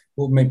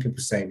would make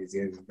people say is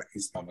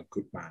Islam a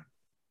good man?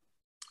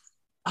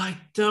 I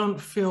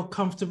don't feel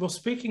comfortable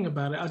speaking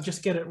about it. I'd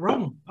just get it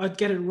wrong. I'd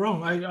get it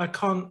wrong. I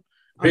can't.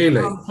 Really?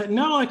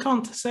 I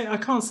can't say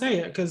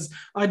it because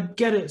I'd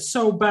get it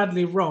so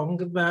badly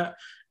wrong that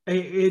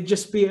it'd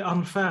just be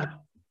unfair.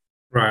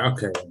 Right.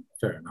 Okay. Then.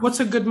 Fair enough. What's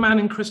a good man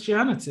in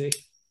Christianity?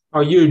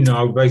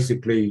 Oh,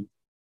 basically,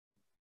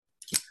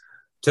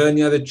 turn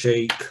the other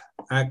cheek,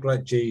 act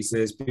like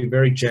Jesus, be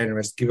very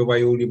generous, give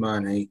away all your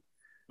money,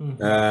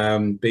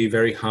 be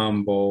very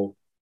humble.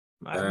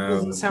 That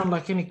doesn't sound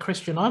like any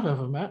Christian I've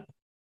ever met.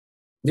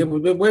 Yeah,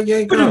 where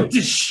you go?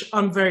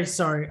 I'm very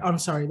sorry. I'm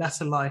sorry.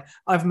 That's a lie.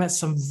 I've met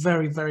some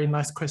very, very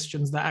nice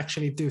Christians that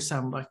actually do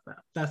sound like that.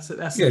 That's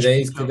yeah,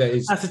 that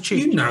is. That's a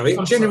cheap. You know it.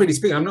 I'm Generally sorry.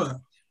 speaking, I'm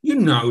not. You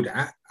know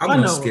that. I'm I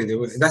not know. scared.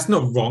 That's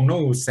not wrong. No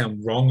one will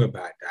sound wrong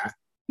about that.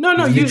 No,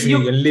 It's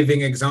literally a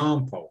living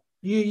example.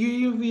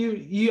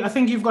 I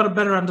think you've got a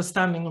better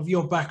understanding of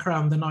your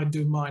background than I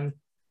do mine.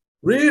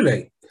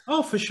 Really?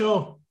 Oh, for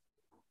sure.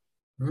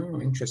 Oh,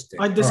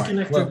 interesting. I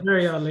disconnected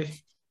very early.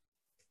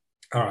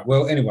 All right.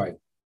 Well, anyway.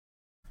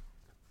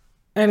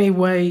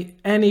 Anyway,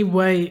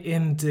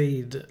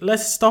 indeed.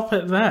 Let's stop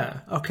it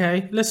there,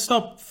 okay? Let's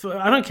stop.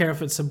 I don't care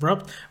if it's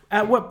abrupt.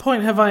 At what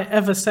point have I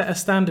ever set a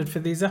standard for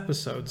these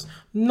episodes?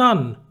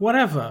 None.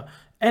 Whatever.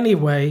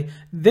 Anyway,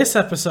 this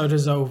episode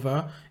is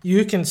over.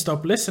 You can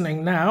stop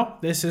listening now.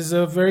 This is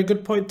a very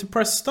good point to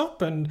press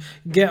stop and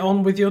get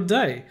on with your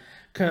day.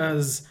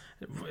 Because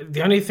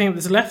the only thing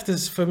that's left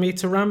is for me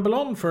to ramble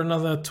on for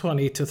another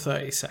 20 to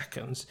 30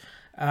 seconds.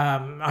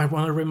 I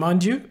want to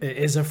remind you, it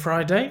is a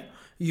Friday.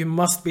 You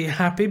must be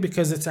happy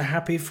because it's a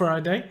happy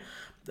Friday.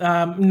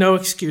 No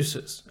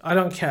excuses. I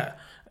don't care.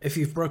 If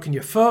you've broken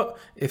your foot,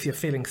 if you're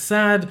feeling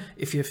sad,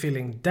 if you're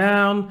feeling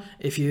down,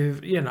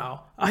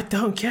 I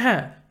don't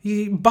care.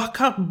 You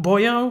buck up,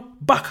 boyo.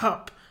 Buck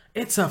up.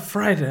 It's a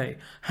Friday.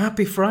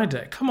 Happy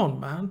Friday. Come on,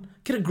 man.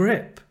 Get a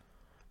grip.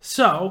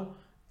 So,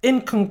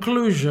 in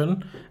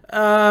conclusion,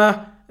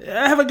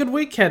 have a good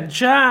weekend.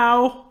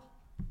 Ciao.